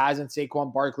knows what he has in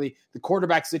Saquon Barkley. The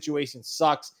quarterback situation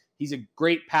sucks. He's a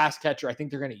great pass catcher. I think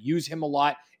they're going to use him a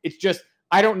lot. It's just,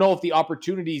 I don't know if the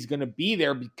opportunity is going to be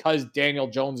there because Daniel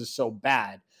Jones is so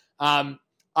bad. I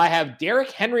have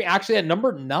Derrick Henry actually at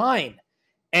number 9.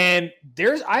 And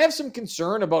I have some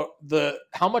concern about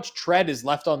how much tread is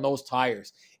left on those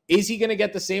tires. Is he going to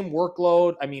get the same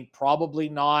workload? I mean, probably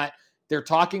not. They're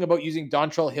talking about using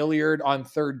Dontrell Hilliard on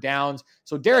third downs.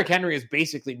 So Derrick Henry is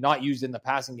basically not used in the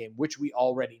passing game, which we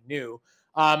already knew.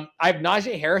 I have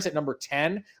Najee Harris at number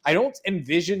 10. I don't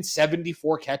envision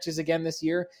 74 catches again this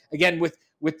year. Again, with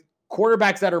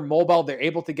quarterbacks that are mobile, they're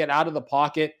able to get out of the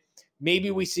pocket.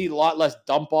 Maybe we see a lot less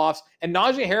dump-offs. And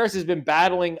Najee Harris has been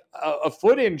battling a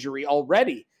foot injury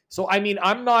already. So, I mean,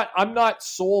 I'm not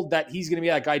sold that he's going to be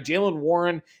that guy. Jaylen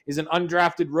Warren is an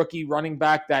undrafted rookie running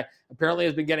back that apparently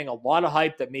has been getting a lot of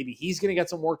hype that maybe he's going to get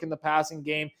some work in the passing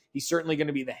game. He's certainly going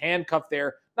to be the handcuff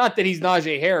there. Not that he's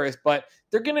Najee Harris, but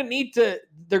they're going to need to,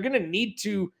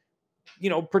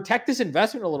 protect this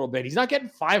investment a little bit. He's not getting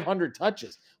 500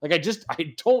 touches. Like,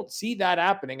 I don't see that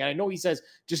happening. And I know he says,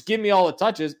 just give me all the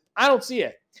touches. I don't see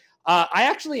it. I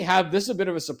actually have, this is a bit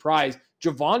of a surprise,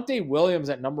 Javonte Williams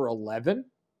at number 11.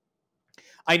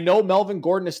 I know Melvin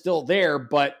Gordon is still there,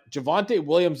 but Javonte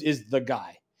Williams is the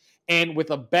guy. And with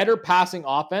a better passing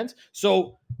offense.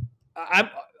 So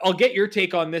I'll get your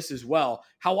take on this as well.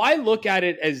 How I look at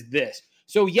it as this.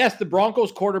 So yes, the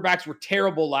Broncos quarterbacks were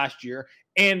terrible last year,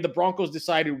 and the Broncos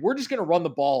decided we're just going to run the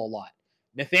ball a lot.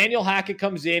 Nathaniel Hackett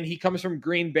comes in. He comes from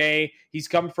Green Bay. He's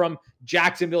come from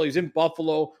Jacksonville. He's in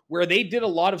Buffalo, where they did a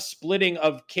lot of splitting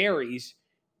of carries.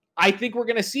 I think we're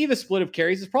going to see the split of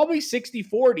carries. It's probably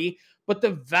 60-40, but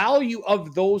the value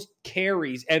of those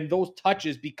carries and those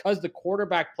touches, because the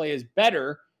quarterback play is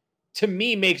better, to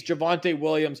me makes Javonte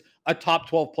Williams a top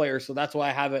 12 player. So that's why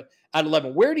I have it at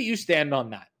 11. Where do you stand on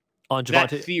that? On Javonte,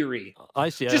 that theory? I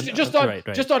see. Just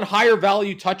on higher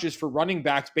value touches for running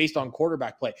backs based on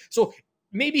quarterback play. So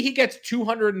maybe he gets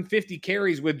 250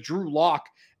 carries with Drew Lock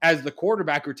as the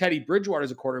quarterback or Teddy Bridgewater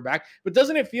as a quarterback, but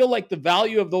doesn't it feel like the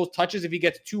value of those touches if he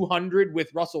gets 200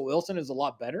 with Russell Wilson is a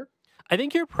lot better? I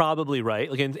think you're probably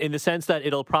right, like in the sense that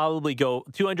it'll probably go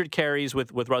 200 carries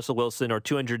with Russell Wilson or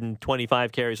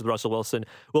 225 carries with Russell Wilson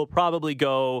will probably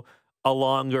go a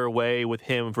longer way with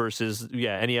him versus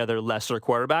any other lesser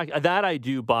quarterback. That I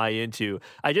do buy into.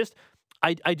 I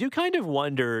do kind of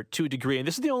wonder to a degree, and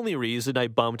this is the only reason I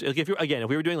bumped. Like if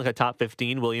we were doing like a top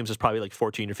 15, Williams is probably like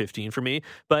 14 or 15 for me.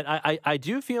 But I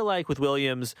do feel like with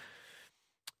Williams,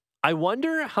 I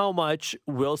wonder how much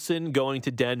Wilson going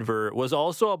to Denver was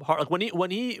also a part. Like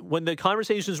when the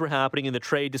conversations were happening and the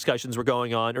trade discussions were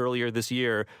going on earlier this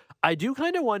year, I do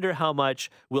kind of wonder how much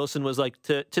Wilson was like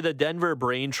to the Denver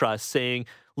brain trust saying,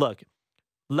 look,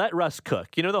 let Russ cook.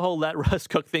 You know, the whole let Russ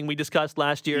cook thing we discussed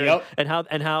last year. Yep.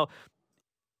 and how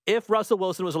if Russell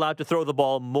Wilson was allowed to throw the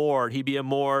ball more, he'd be a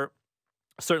more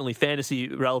certainly fantasy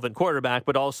relevant quarterback,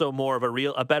 but also more of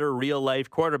a better real life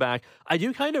quarterback. I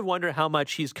do kind of wonder how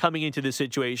much he's coming into this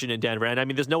situation in Denver. And I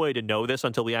mean, there's no way to know this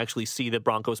until we actually see the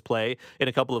Broncos play in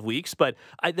a couple of weeks, but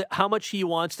how much he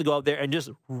wants to go out there and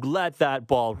just let that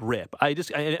ball rip. And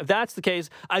if that's the case,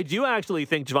 I do actually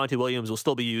think Javonte Williams will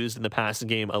still be used in the passing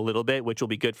game a little bit, which will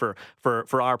be good for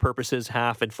our purposes,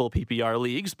 half and full PPR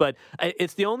leagues. But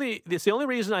it's the only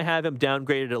reason I have him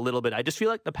downgraded a little bit. I just feel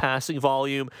like the passing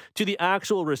volume to the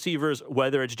actual receivers,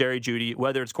 whether it's Jerry Jeudy,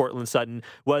 whether it's Courtland Sutton,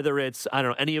 whether it's, I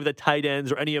don't know, any of the tight ends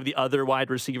or any of the other wide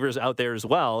receivers out there as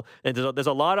well. And there's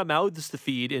a lot of mouths to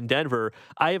feed in Denver.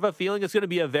 I have a feeling it's going to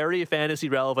be a very fantasy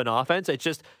relevant offense. It's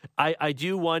just, I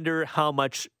do wonder how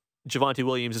much Javonte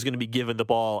Williams is going to be given the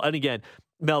ball. And again,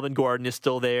 Melvin Gordon is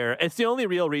still there. It's the only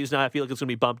real reason I feel like it's going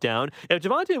to be bumped down. If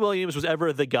Javonte Williams was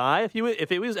ever the guy,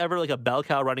 if it was ever like a bell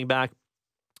cow running back,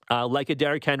 like a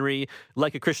Derrick Henry,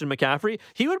 like a Christian McCaffrey,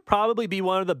 he would probably be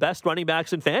one of the best running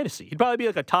backs in fantasy. He'd probably be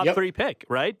like a top 3 pick,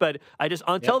 right? But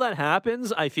until that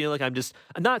happens, I feel like I'm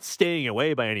not staying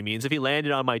away by any means. If he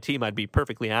landed on my team, I'd be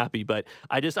perfectly happy. But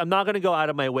I'm not going to go out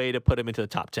of my way to put him into the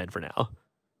top 10 for now.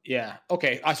 Yeah.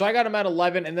 Okay. So I got him at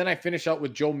 11, and then I finish out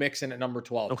with Joe Mixon at number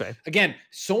 12. Okay. Again,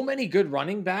 so many good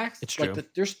running backs. It's true.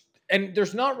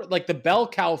 There's not like the bell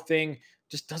cow thing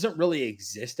just doesn't really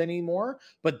exist anymore.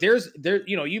 But there,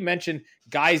 you mentioned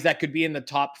guys that could be in the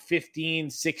top 15,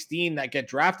 16 that get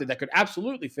drafted that could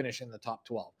absolutely finish in the top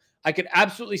 12. I could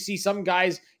absolutely see some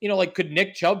guys, like could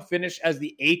Nick Chubb finish as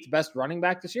the 8th best running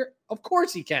back this year? Of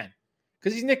course he can,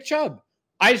 because he's Nick Chubb.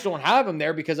 I just don't have him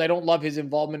there because I don't love his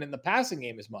involvement in the passing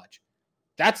game as much.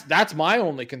 That's my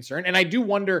only concern. And I do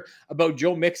wonder about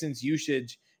Joe Mixon's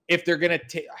usage. If they're going to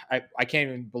take, I can't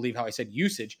even believe how I said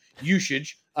usage,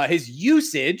 his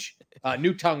usage,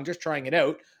 new tongue, just trying it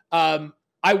out.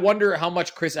 I wonder how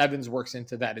much Chris Evans works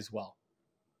into that as well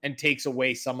and takes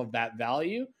away some of that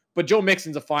value. But Joe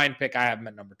Mixon's a fine pick. I have him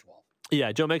at number 12.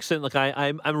 Yeah, Joe Mixon, look,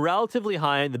 I'm relatively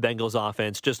high in the Bengals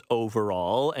offense just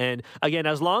overall. And again,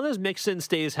 as long as Mixon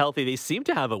stays healthy, they seem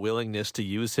to have a willingness to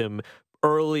use him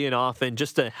early and often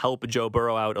just to help Joe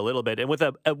Burrow out a little bit. And with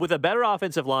a better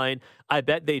offensive line, I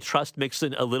bet they trust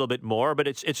Mixon a little bit more. But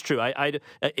it's true.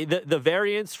 The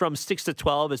variance from 6 to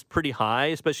 12 is pretty high,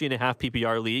 especially in a half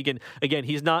PPR league. And again,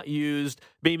 he's not used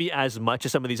maybe as much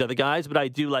as some of these other guys, but I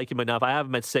do like him enough. I have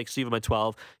him at 6, leave him at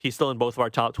 12. He's still in both of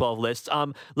our top 12 lists.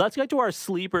 Let's get to our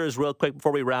sleepers real quick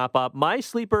before we wrap up. My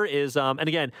sleeper is, and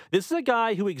again, this is a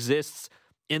guy who exists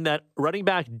in that running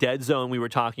back dead zone we were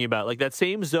talking about, like that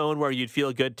same zone where you'd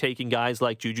feel good taking guys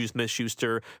like Juju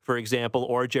Smith-Schuster, for example,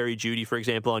 or Jerry Jeudy, for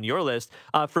example, on your list.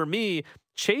 For me,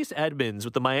 Chase Edmonds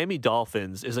with the Miami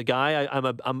Dolphins is a guy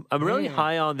I'm really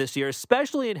high on this year,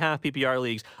 especially in half PPR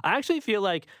leagues. I actually feel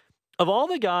like of all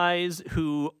the guys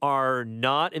who are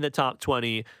not in the top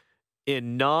 20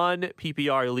 in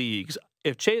non-PPR leagues,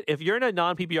 if you're in a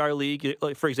non-PPR league,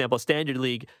 like for example, a standard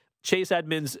league, Chase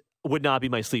Edmonds would not be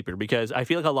my sleeper because I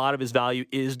feel like a lot of his value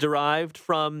is derived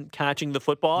from catching the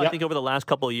football. Yep. I think over the last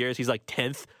couple of years, he's like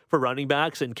 10th for running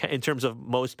backs in terms of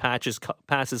most passes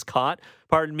caught,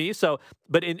 pardon me. So,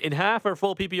 but in half or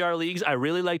full PPR leagues, I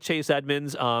really like Chase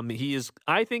Edmonds.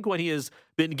 I think when he has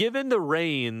been given the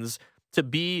reins to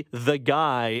be the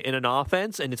guy in an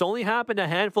offense, and it's only happened a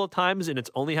handful of times, and it's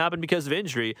only happened because of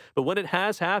injury, but when it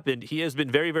has happened, he has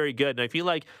been very, very good. And I feel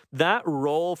like that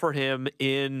role for him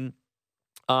in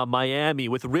Miami,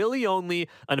 with really only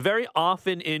a very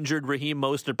often injured Raheem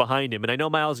Mostert behind him. And I know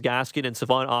Myles Gaskin and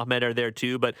Savon Ahmed are there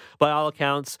too, but by all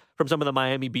accounts, from some of the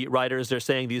Miami beat writers, they're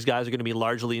saying these guys are going to be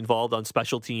largely involved on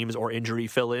special teams or injury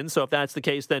fill-in. So if that's the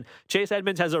case, then Chase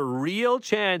Edmonds has a real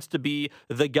chance to be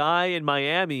the guy in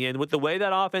Miami. And with the way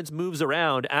that offense moves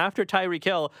around, after Tyreek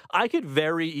Hill, I could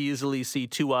very easily see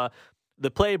Tua,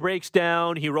 the play breaks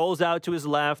down, he rolls out to his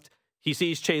left, he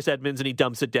sees Chase Edmonds and he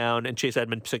dumps it down, and Chase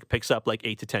Edmonds picks up like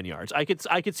 8 to 10 yards. I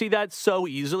could see that so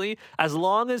easily, as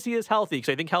long as he is healthy,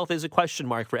 because I think health is a question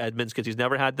mark for Edmonds, because he's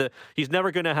never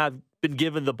going to have been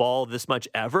given the ball this much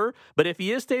ever. But if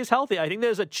he stays healthy, I think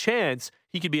there's a chance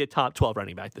he could be a top 12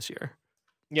 running back this year.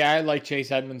 Yeah, I like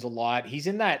Chase Edmonds a lot. He's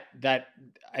in that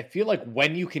I feel like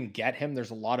when you can get him,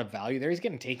 there's a lot of value there. He's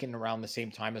getting taken around the same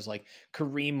time as like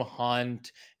Kareem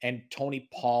Hunt and Tony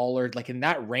Pollard, like in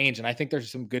that range. And I think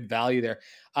there's some good value there.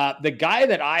 The guy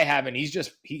that I have, and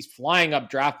he's flying up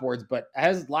draft boards, but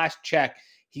as last check,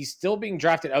 he's still being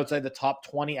drafted outside the top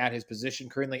 20 at his position,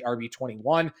 currently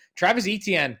RB21. Travis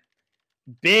Etienne,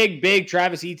 big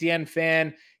Travis Etienne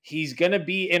fan. He's going to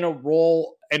be in a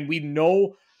role, and we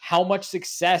know how much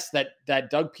success that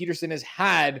Doug Peterson has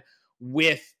had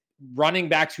with running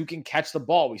backs who can catch the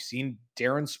ball. We've seen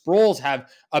Darren Sproles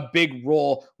have a big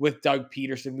role with Doug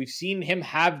Peterson. We've seen him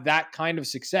have that kind of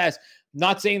success.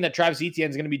 Not saying that Travis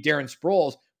Etienne is going to be Darren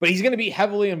Sproles, but he's going to be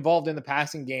heavily involved in the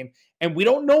passing game. And we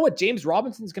don't know what James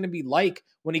Robinson is going to be like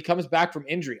when he comes back from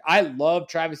injury. I love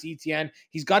Travis Etienne.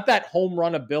 He's got that home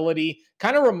run ability.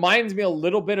 Kind of reminds me a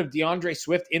little bit of DeAndre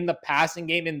Swift in the passing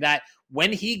game, in that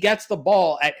when he gets the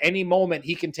ball at any moment,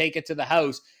 he can take it to the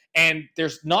house. And there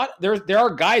are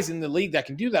guys in the league that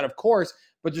can do that, of course,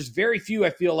 but there's very few, I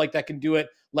feel like, that can do it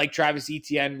like Travis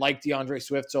Etienne, like DeAndre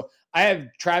Swift. So I have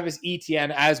Travis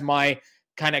Etienne as my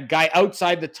kind of guy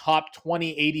outside the top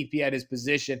 20 ADP at his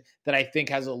position that I think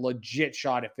has a legit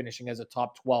shot at finishing as a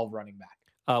top 12 running back.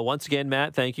 Once again,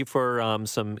 Matt, thank you for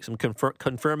some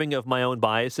confirming of my own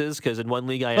biases, because in one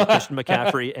league I have Christian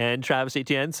McCaffrey and Travis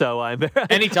Etienne. So I'm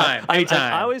anytime. I'm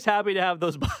always happy to have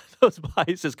those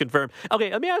biases confirmed.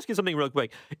 Okay, let me ask you something real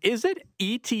quick. Is it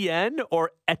Etienne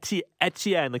or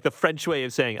Etienne, like the French way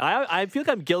of saying? I feel like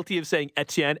I'm guilty of saying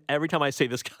Etienne every time I say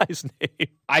this guy's name.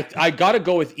 I got to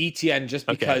go with Etienne just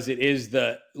because it is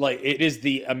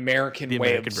the American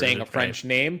way of saying a French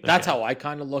name. That's how I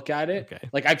kind of look at it. Okay.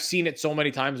 Like I've seen it so many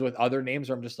times with other names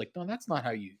where I'm just like, no, that's not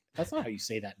how you That's not how you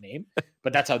say that name,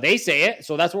 but that's how they say it.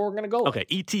 So that's what we're going to go with. Okay,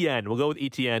 ETN. We'll go with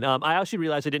ETN. I actually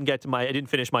realized I didn't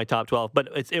finish my top 12, but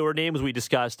it were names we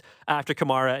discussed. After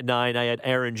Kamara at 9, I had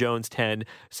Aaron Jones 10,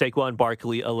 Saquon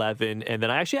Barkley 11, and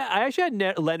then I actually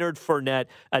had Leonard Fournette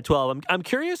at 12. I'm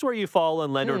curious where you fall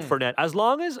on Leonard Fournette. As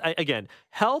long as, again,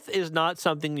 health is not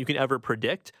something you can ever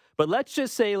predict, but let's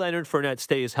just say Leonard Fournette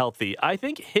stays healthy. I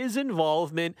think his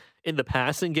involvement in the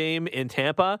passing game in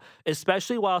Tampa,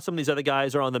 especially while some of these other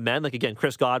guys are on the mend, like again,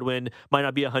 Chris Godwin might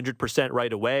not be 100%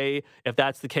 right away. If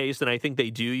that's the case, then I think they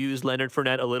do use Leonard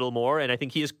Fournette a little more. And I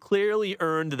think he has clearly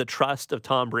earned the trust of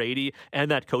Tom Brady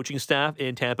and that coaching staff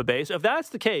in Tampa Bay. So if that's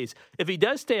the case, if he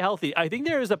does stay healthy, I think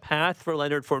there is a path for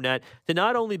Leonard Fournette to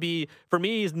not only be, for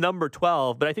me, he's number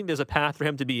 12, but I think there's a path for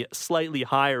him to be slightly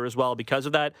higher as well because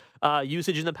of that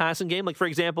usage in the passing game. Like, for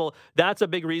example, that's a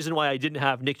big reason why I didn't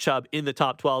have Nick Chubb in the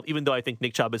top 12, even though I think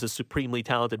Nick Chubb is a supremely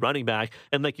talented running back.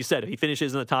 And like you said, if he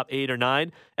finishes in the top 8 or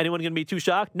 9, anyone going to be too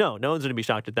shocked? No one's going to be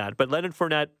shocked at that. But Leonard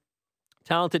Fournette,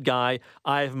 talented guy.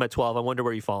 I have him at 12. I wonder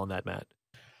where you fall on that, Matt.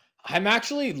 I'm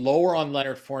actually lower on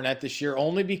Leonard Fournette this year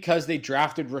only because they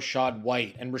drafted Rachaad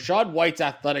White. And Rachaad White's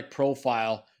athletic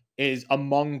profile is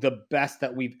among the best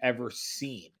that we've ever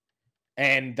seen.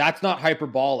 And that's not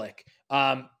hyperbolic.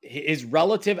 His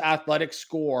relative athletic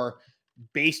score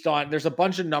based on, there's a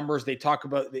bunch of numbers they talk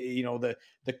about, the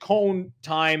cone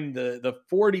time, the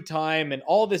 40 time, and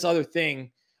all these other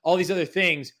things.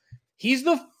 He's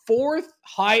the fourth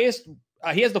highest.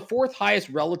 He has the fourth highest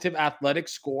relative athletic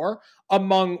score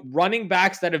among running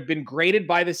backs that have been graded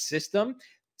by the system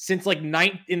since in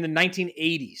the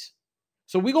 1980s.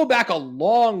 So we go back a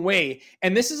long way.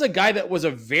 And this is a guy that was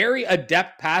a very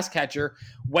adept pass catcher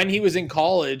when he was in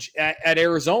college at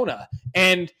Arizona.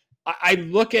 And I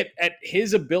look at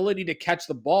his ability to catch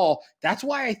the ball. That's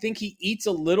why I think he eats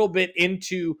a little bit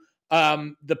into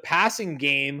the passing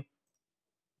game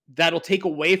that'll take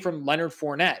away from Leonard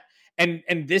Fournette.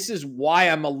 And this is why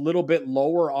I'm a little bit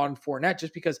lower on Fournette,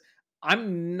 just because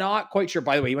I'm not quite sure.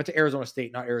 By the way, he went to Arizona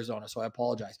State, not Arizona, so I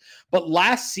apologize. But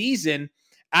last season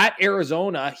at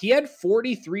Arizona, he had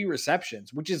 43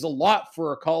 receptions, which is a lot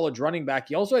for a college running back.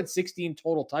 He also had 16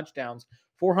 total touchdowns,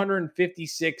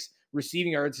 456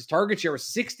 receiving yards. His target share was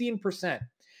 16%.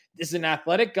 This is an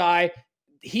athletic guy.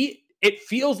 It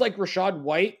feels like Rachaad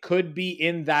White could be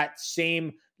in that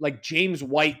same like James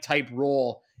White type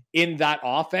role in that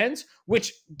offense,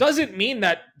 which doesn't mean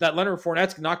that Leonard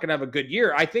Fournette's not going to have a good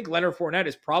year. I think Leonard Fournette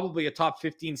is probably a top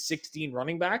 15, 16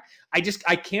 running back. I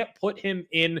can't put him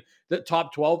in the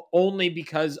top 12 only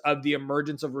because of the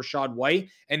emergence of Rachaad White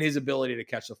and his ability to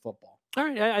catch the football. All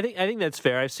right, I think that's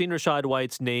fair. I've seen Rachaad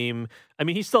White's name. I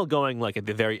mean, he's still going like at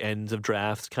the very ends of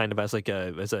drafts, kind of as a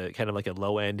kind of like a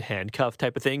low end handcuff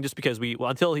type of thing. Just because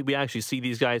until we actually see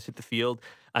these guys hit the field,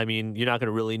 I mean, you're not going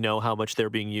to really know how much they're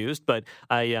being used. But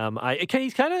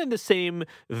he's kind of in the same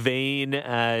vein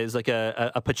as like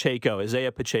a Pacheco,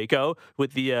 Isaiah Pacheco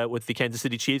with the Kansas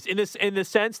City Chiefs, in the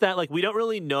sense that like we don't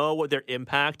really know what their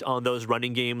impact on those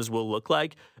running games will look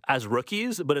like as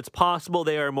rookies, but it's possible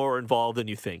they are more involved than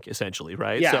you think, essentially,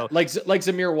 right? Yeah, so, like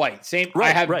Zamir White, same.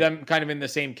 Right, I have them kind of in the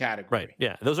same category. Right.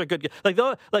 Yeah, those are good. Like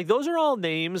those are all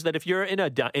names that if you're in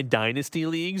dynasty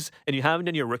leagues and you haven't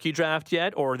done your rookie draft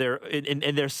yet, or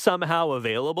they're somehow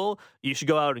available, you should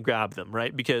go out and grab them,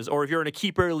 right? Because, or if you're in a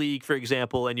keeper league, for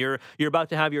example, and you're about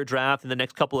to have your draft in the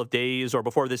next couple of days or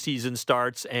before the season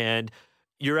starts, and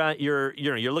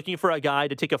you're looking for a guy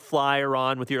to take a flyer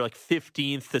on with your like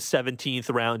 15th to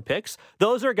 17th round picks.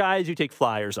 Those are guys you take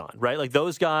flyers on, right? Like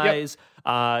those guys,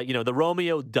 yep. The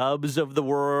Romeo Dubs of the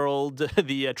world,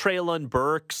 the Treylon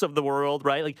Burks of the world,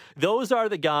 right? Like those are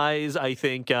the guys I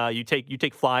think you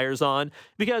take flyers on,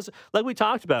 because like we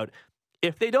talked about,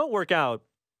 if they don't work out,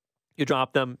 you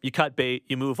drop them, you cut bait,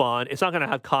 you move on. It's not going to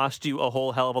have cost you a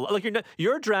whole hell of a lot. Like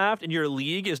your draft and your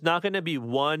league is not going to be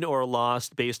won or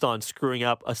lost based on screwing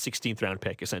up a 16th round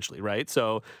pick, essentially, right?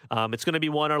 So it's going to be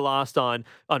won or lost on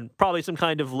probably some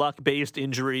kind of luck-based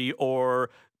injury or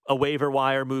a waiver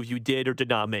wire move you did or did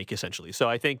not make, essentially. So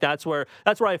I think that's where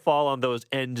I fall on those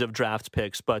ends of drafts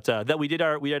picks. But that we did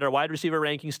our wide receiver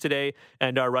rankings today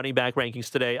and our running back rankings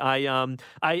today.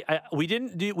 We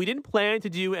didn't plan to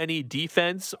do any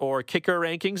defense or kicker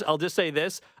rankings. I'll just say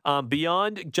this: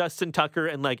 beyond Justin Tucker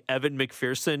and like Evan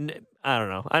McPherson, I don't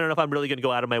know if I'm really going to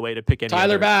go out of my way to pick any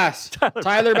Tyler Bass.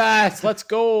 Let's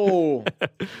go.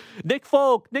 Nick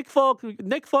Folk,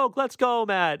 let's go,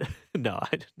 Matt. No,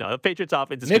 the Patriots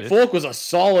offense is Nick Folk was a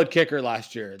solid kicker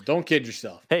last year. Don't kid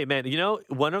yourself. Hey, man,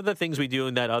 one of the things we do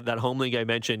in that home league I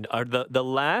mentioned are the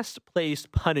last place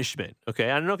punishment,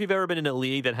 okay? I don't know if you've ever been in a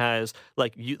league that has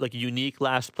like unique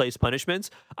last place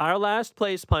punishments. Our last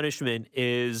place punishment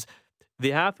is we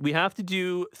have to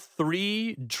do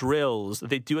 3 drills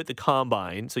that they do at the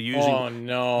combine. So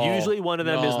usually one of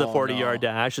them is the 40-yard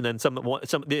dash, and then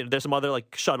there's some other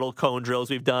like shuttle cone drills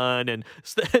we've done and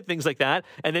things like that.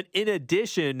 And then in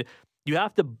addition, you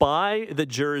have to buy the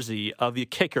jersey of the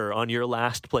kicker on your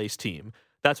last place team.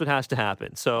 That's what has to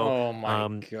happen. So, oh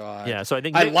my God. Yeah. So I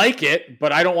think I like it,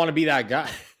 but I don't want to be that guy.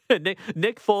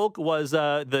 Nick Folk was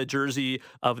the jersey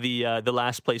of the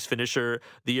last place finisher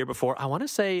the year before. I want to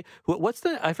say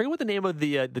I forget what the name of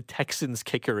the Texans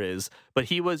kicker is, but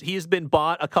he's been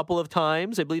bought a couple of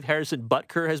times. I believe Harrison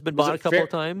Butker has been bought a couple of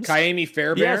times. Kaimi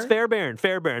Fairbairn? Yes,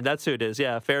 Fairbairn. That's who it is.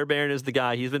 Yeah, Fairbairn is the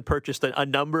guy. He's been purchased a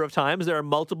number of times. There are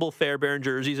multiple Fairbairn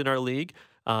jerseys in our league.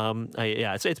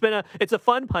 It's a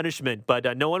fun punishment,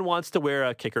 but no one wants to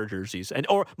wear kicker jerseys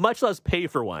or much less pay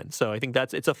for one. So I think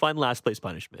it's a fun last place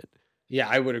punishment. Yeah,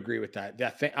 I would agree with that.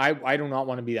 I do not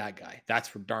want to be that guy. That's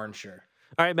for darn sure.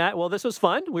 All right, Matt. Well, this was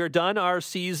fun. We're done our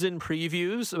season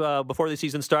previews before the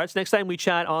season starts. Next time we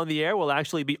chat on the air will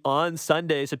actually be on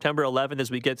Sunday, September 11th,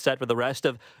 as we get set for the rest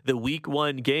of the Week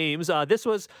 1 games.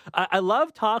 I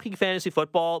love talking fantasy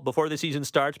football before the season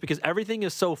starts because everything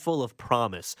is so full of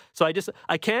promise. So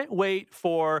I can't wait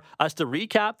for us to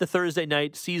recap the Thursday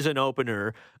night season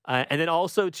opener and then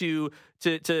also to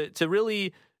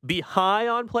really be high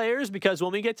on players, because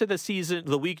when we get to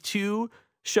the Week 2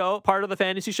 show, part of the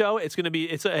fantasy show,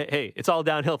 it's all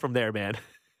downhill from there, man.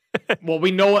 Well,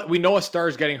 we know a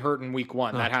star's getting hurt in Week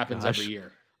 1. That happens every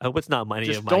year. I hope it's not many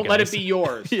just of my don't guys. let it be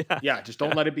yours. Yeah, just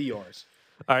don't let it be yours.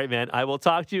 All right, man. I will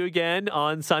talk to you again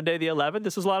on Sunday the 11th.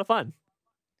 This was a lot of fun.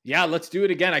 Yeah, let's do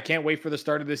it again. I can't wait for the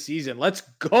start of the season. Let's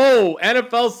go.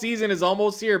 NFL season is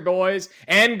almost here, boys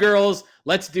and girls.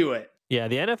 Let's do it. Yeah,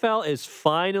 the NFL is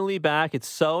finally back. It's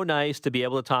so nice to be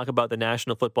able to talk about the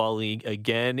National Football League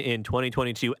again in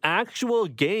 2022. Actual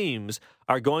games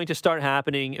are going to start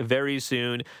happening very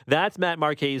soon. That's Matt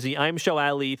Marchese. I'm Show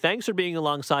Ali. Thanks for being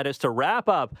alongside us to wrap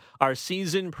up our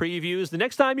season previews. The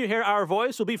next time you hear our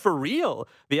voice will be for real.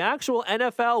 The actual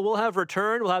NFL will have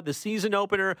returned. We'll have the season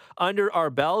opener under our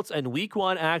belts, and Week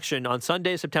 1 action on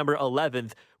Sunday, September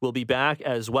 11th will be back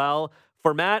as well.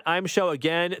 For Matt, I'm Show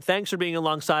again. Thanks for being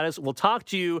alongside us. We'll talk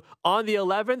to you on the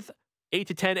 11th, 8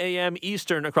 to 10 a.m.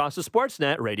 Eastern across the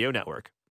Sportsnet Radio Network.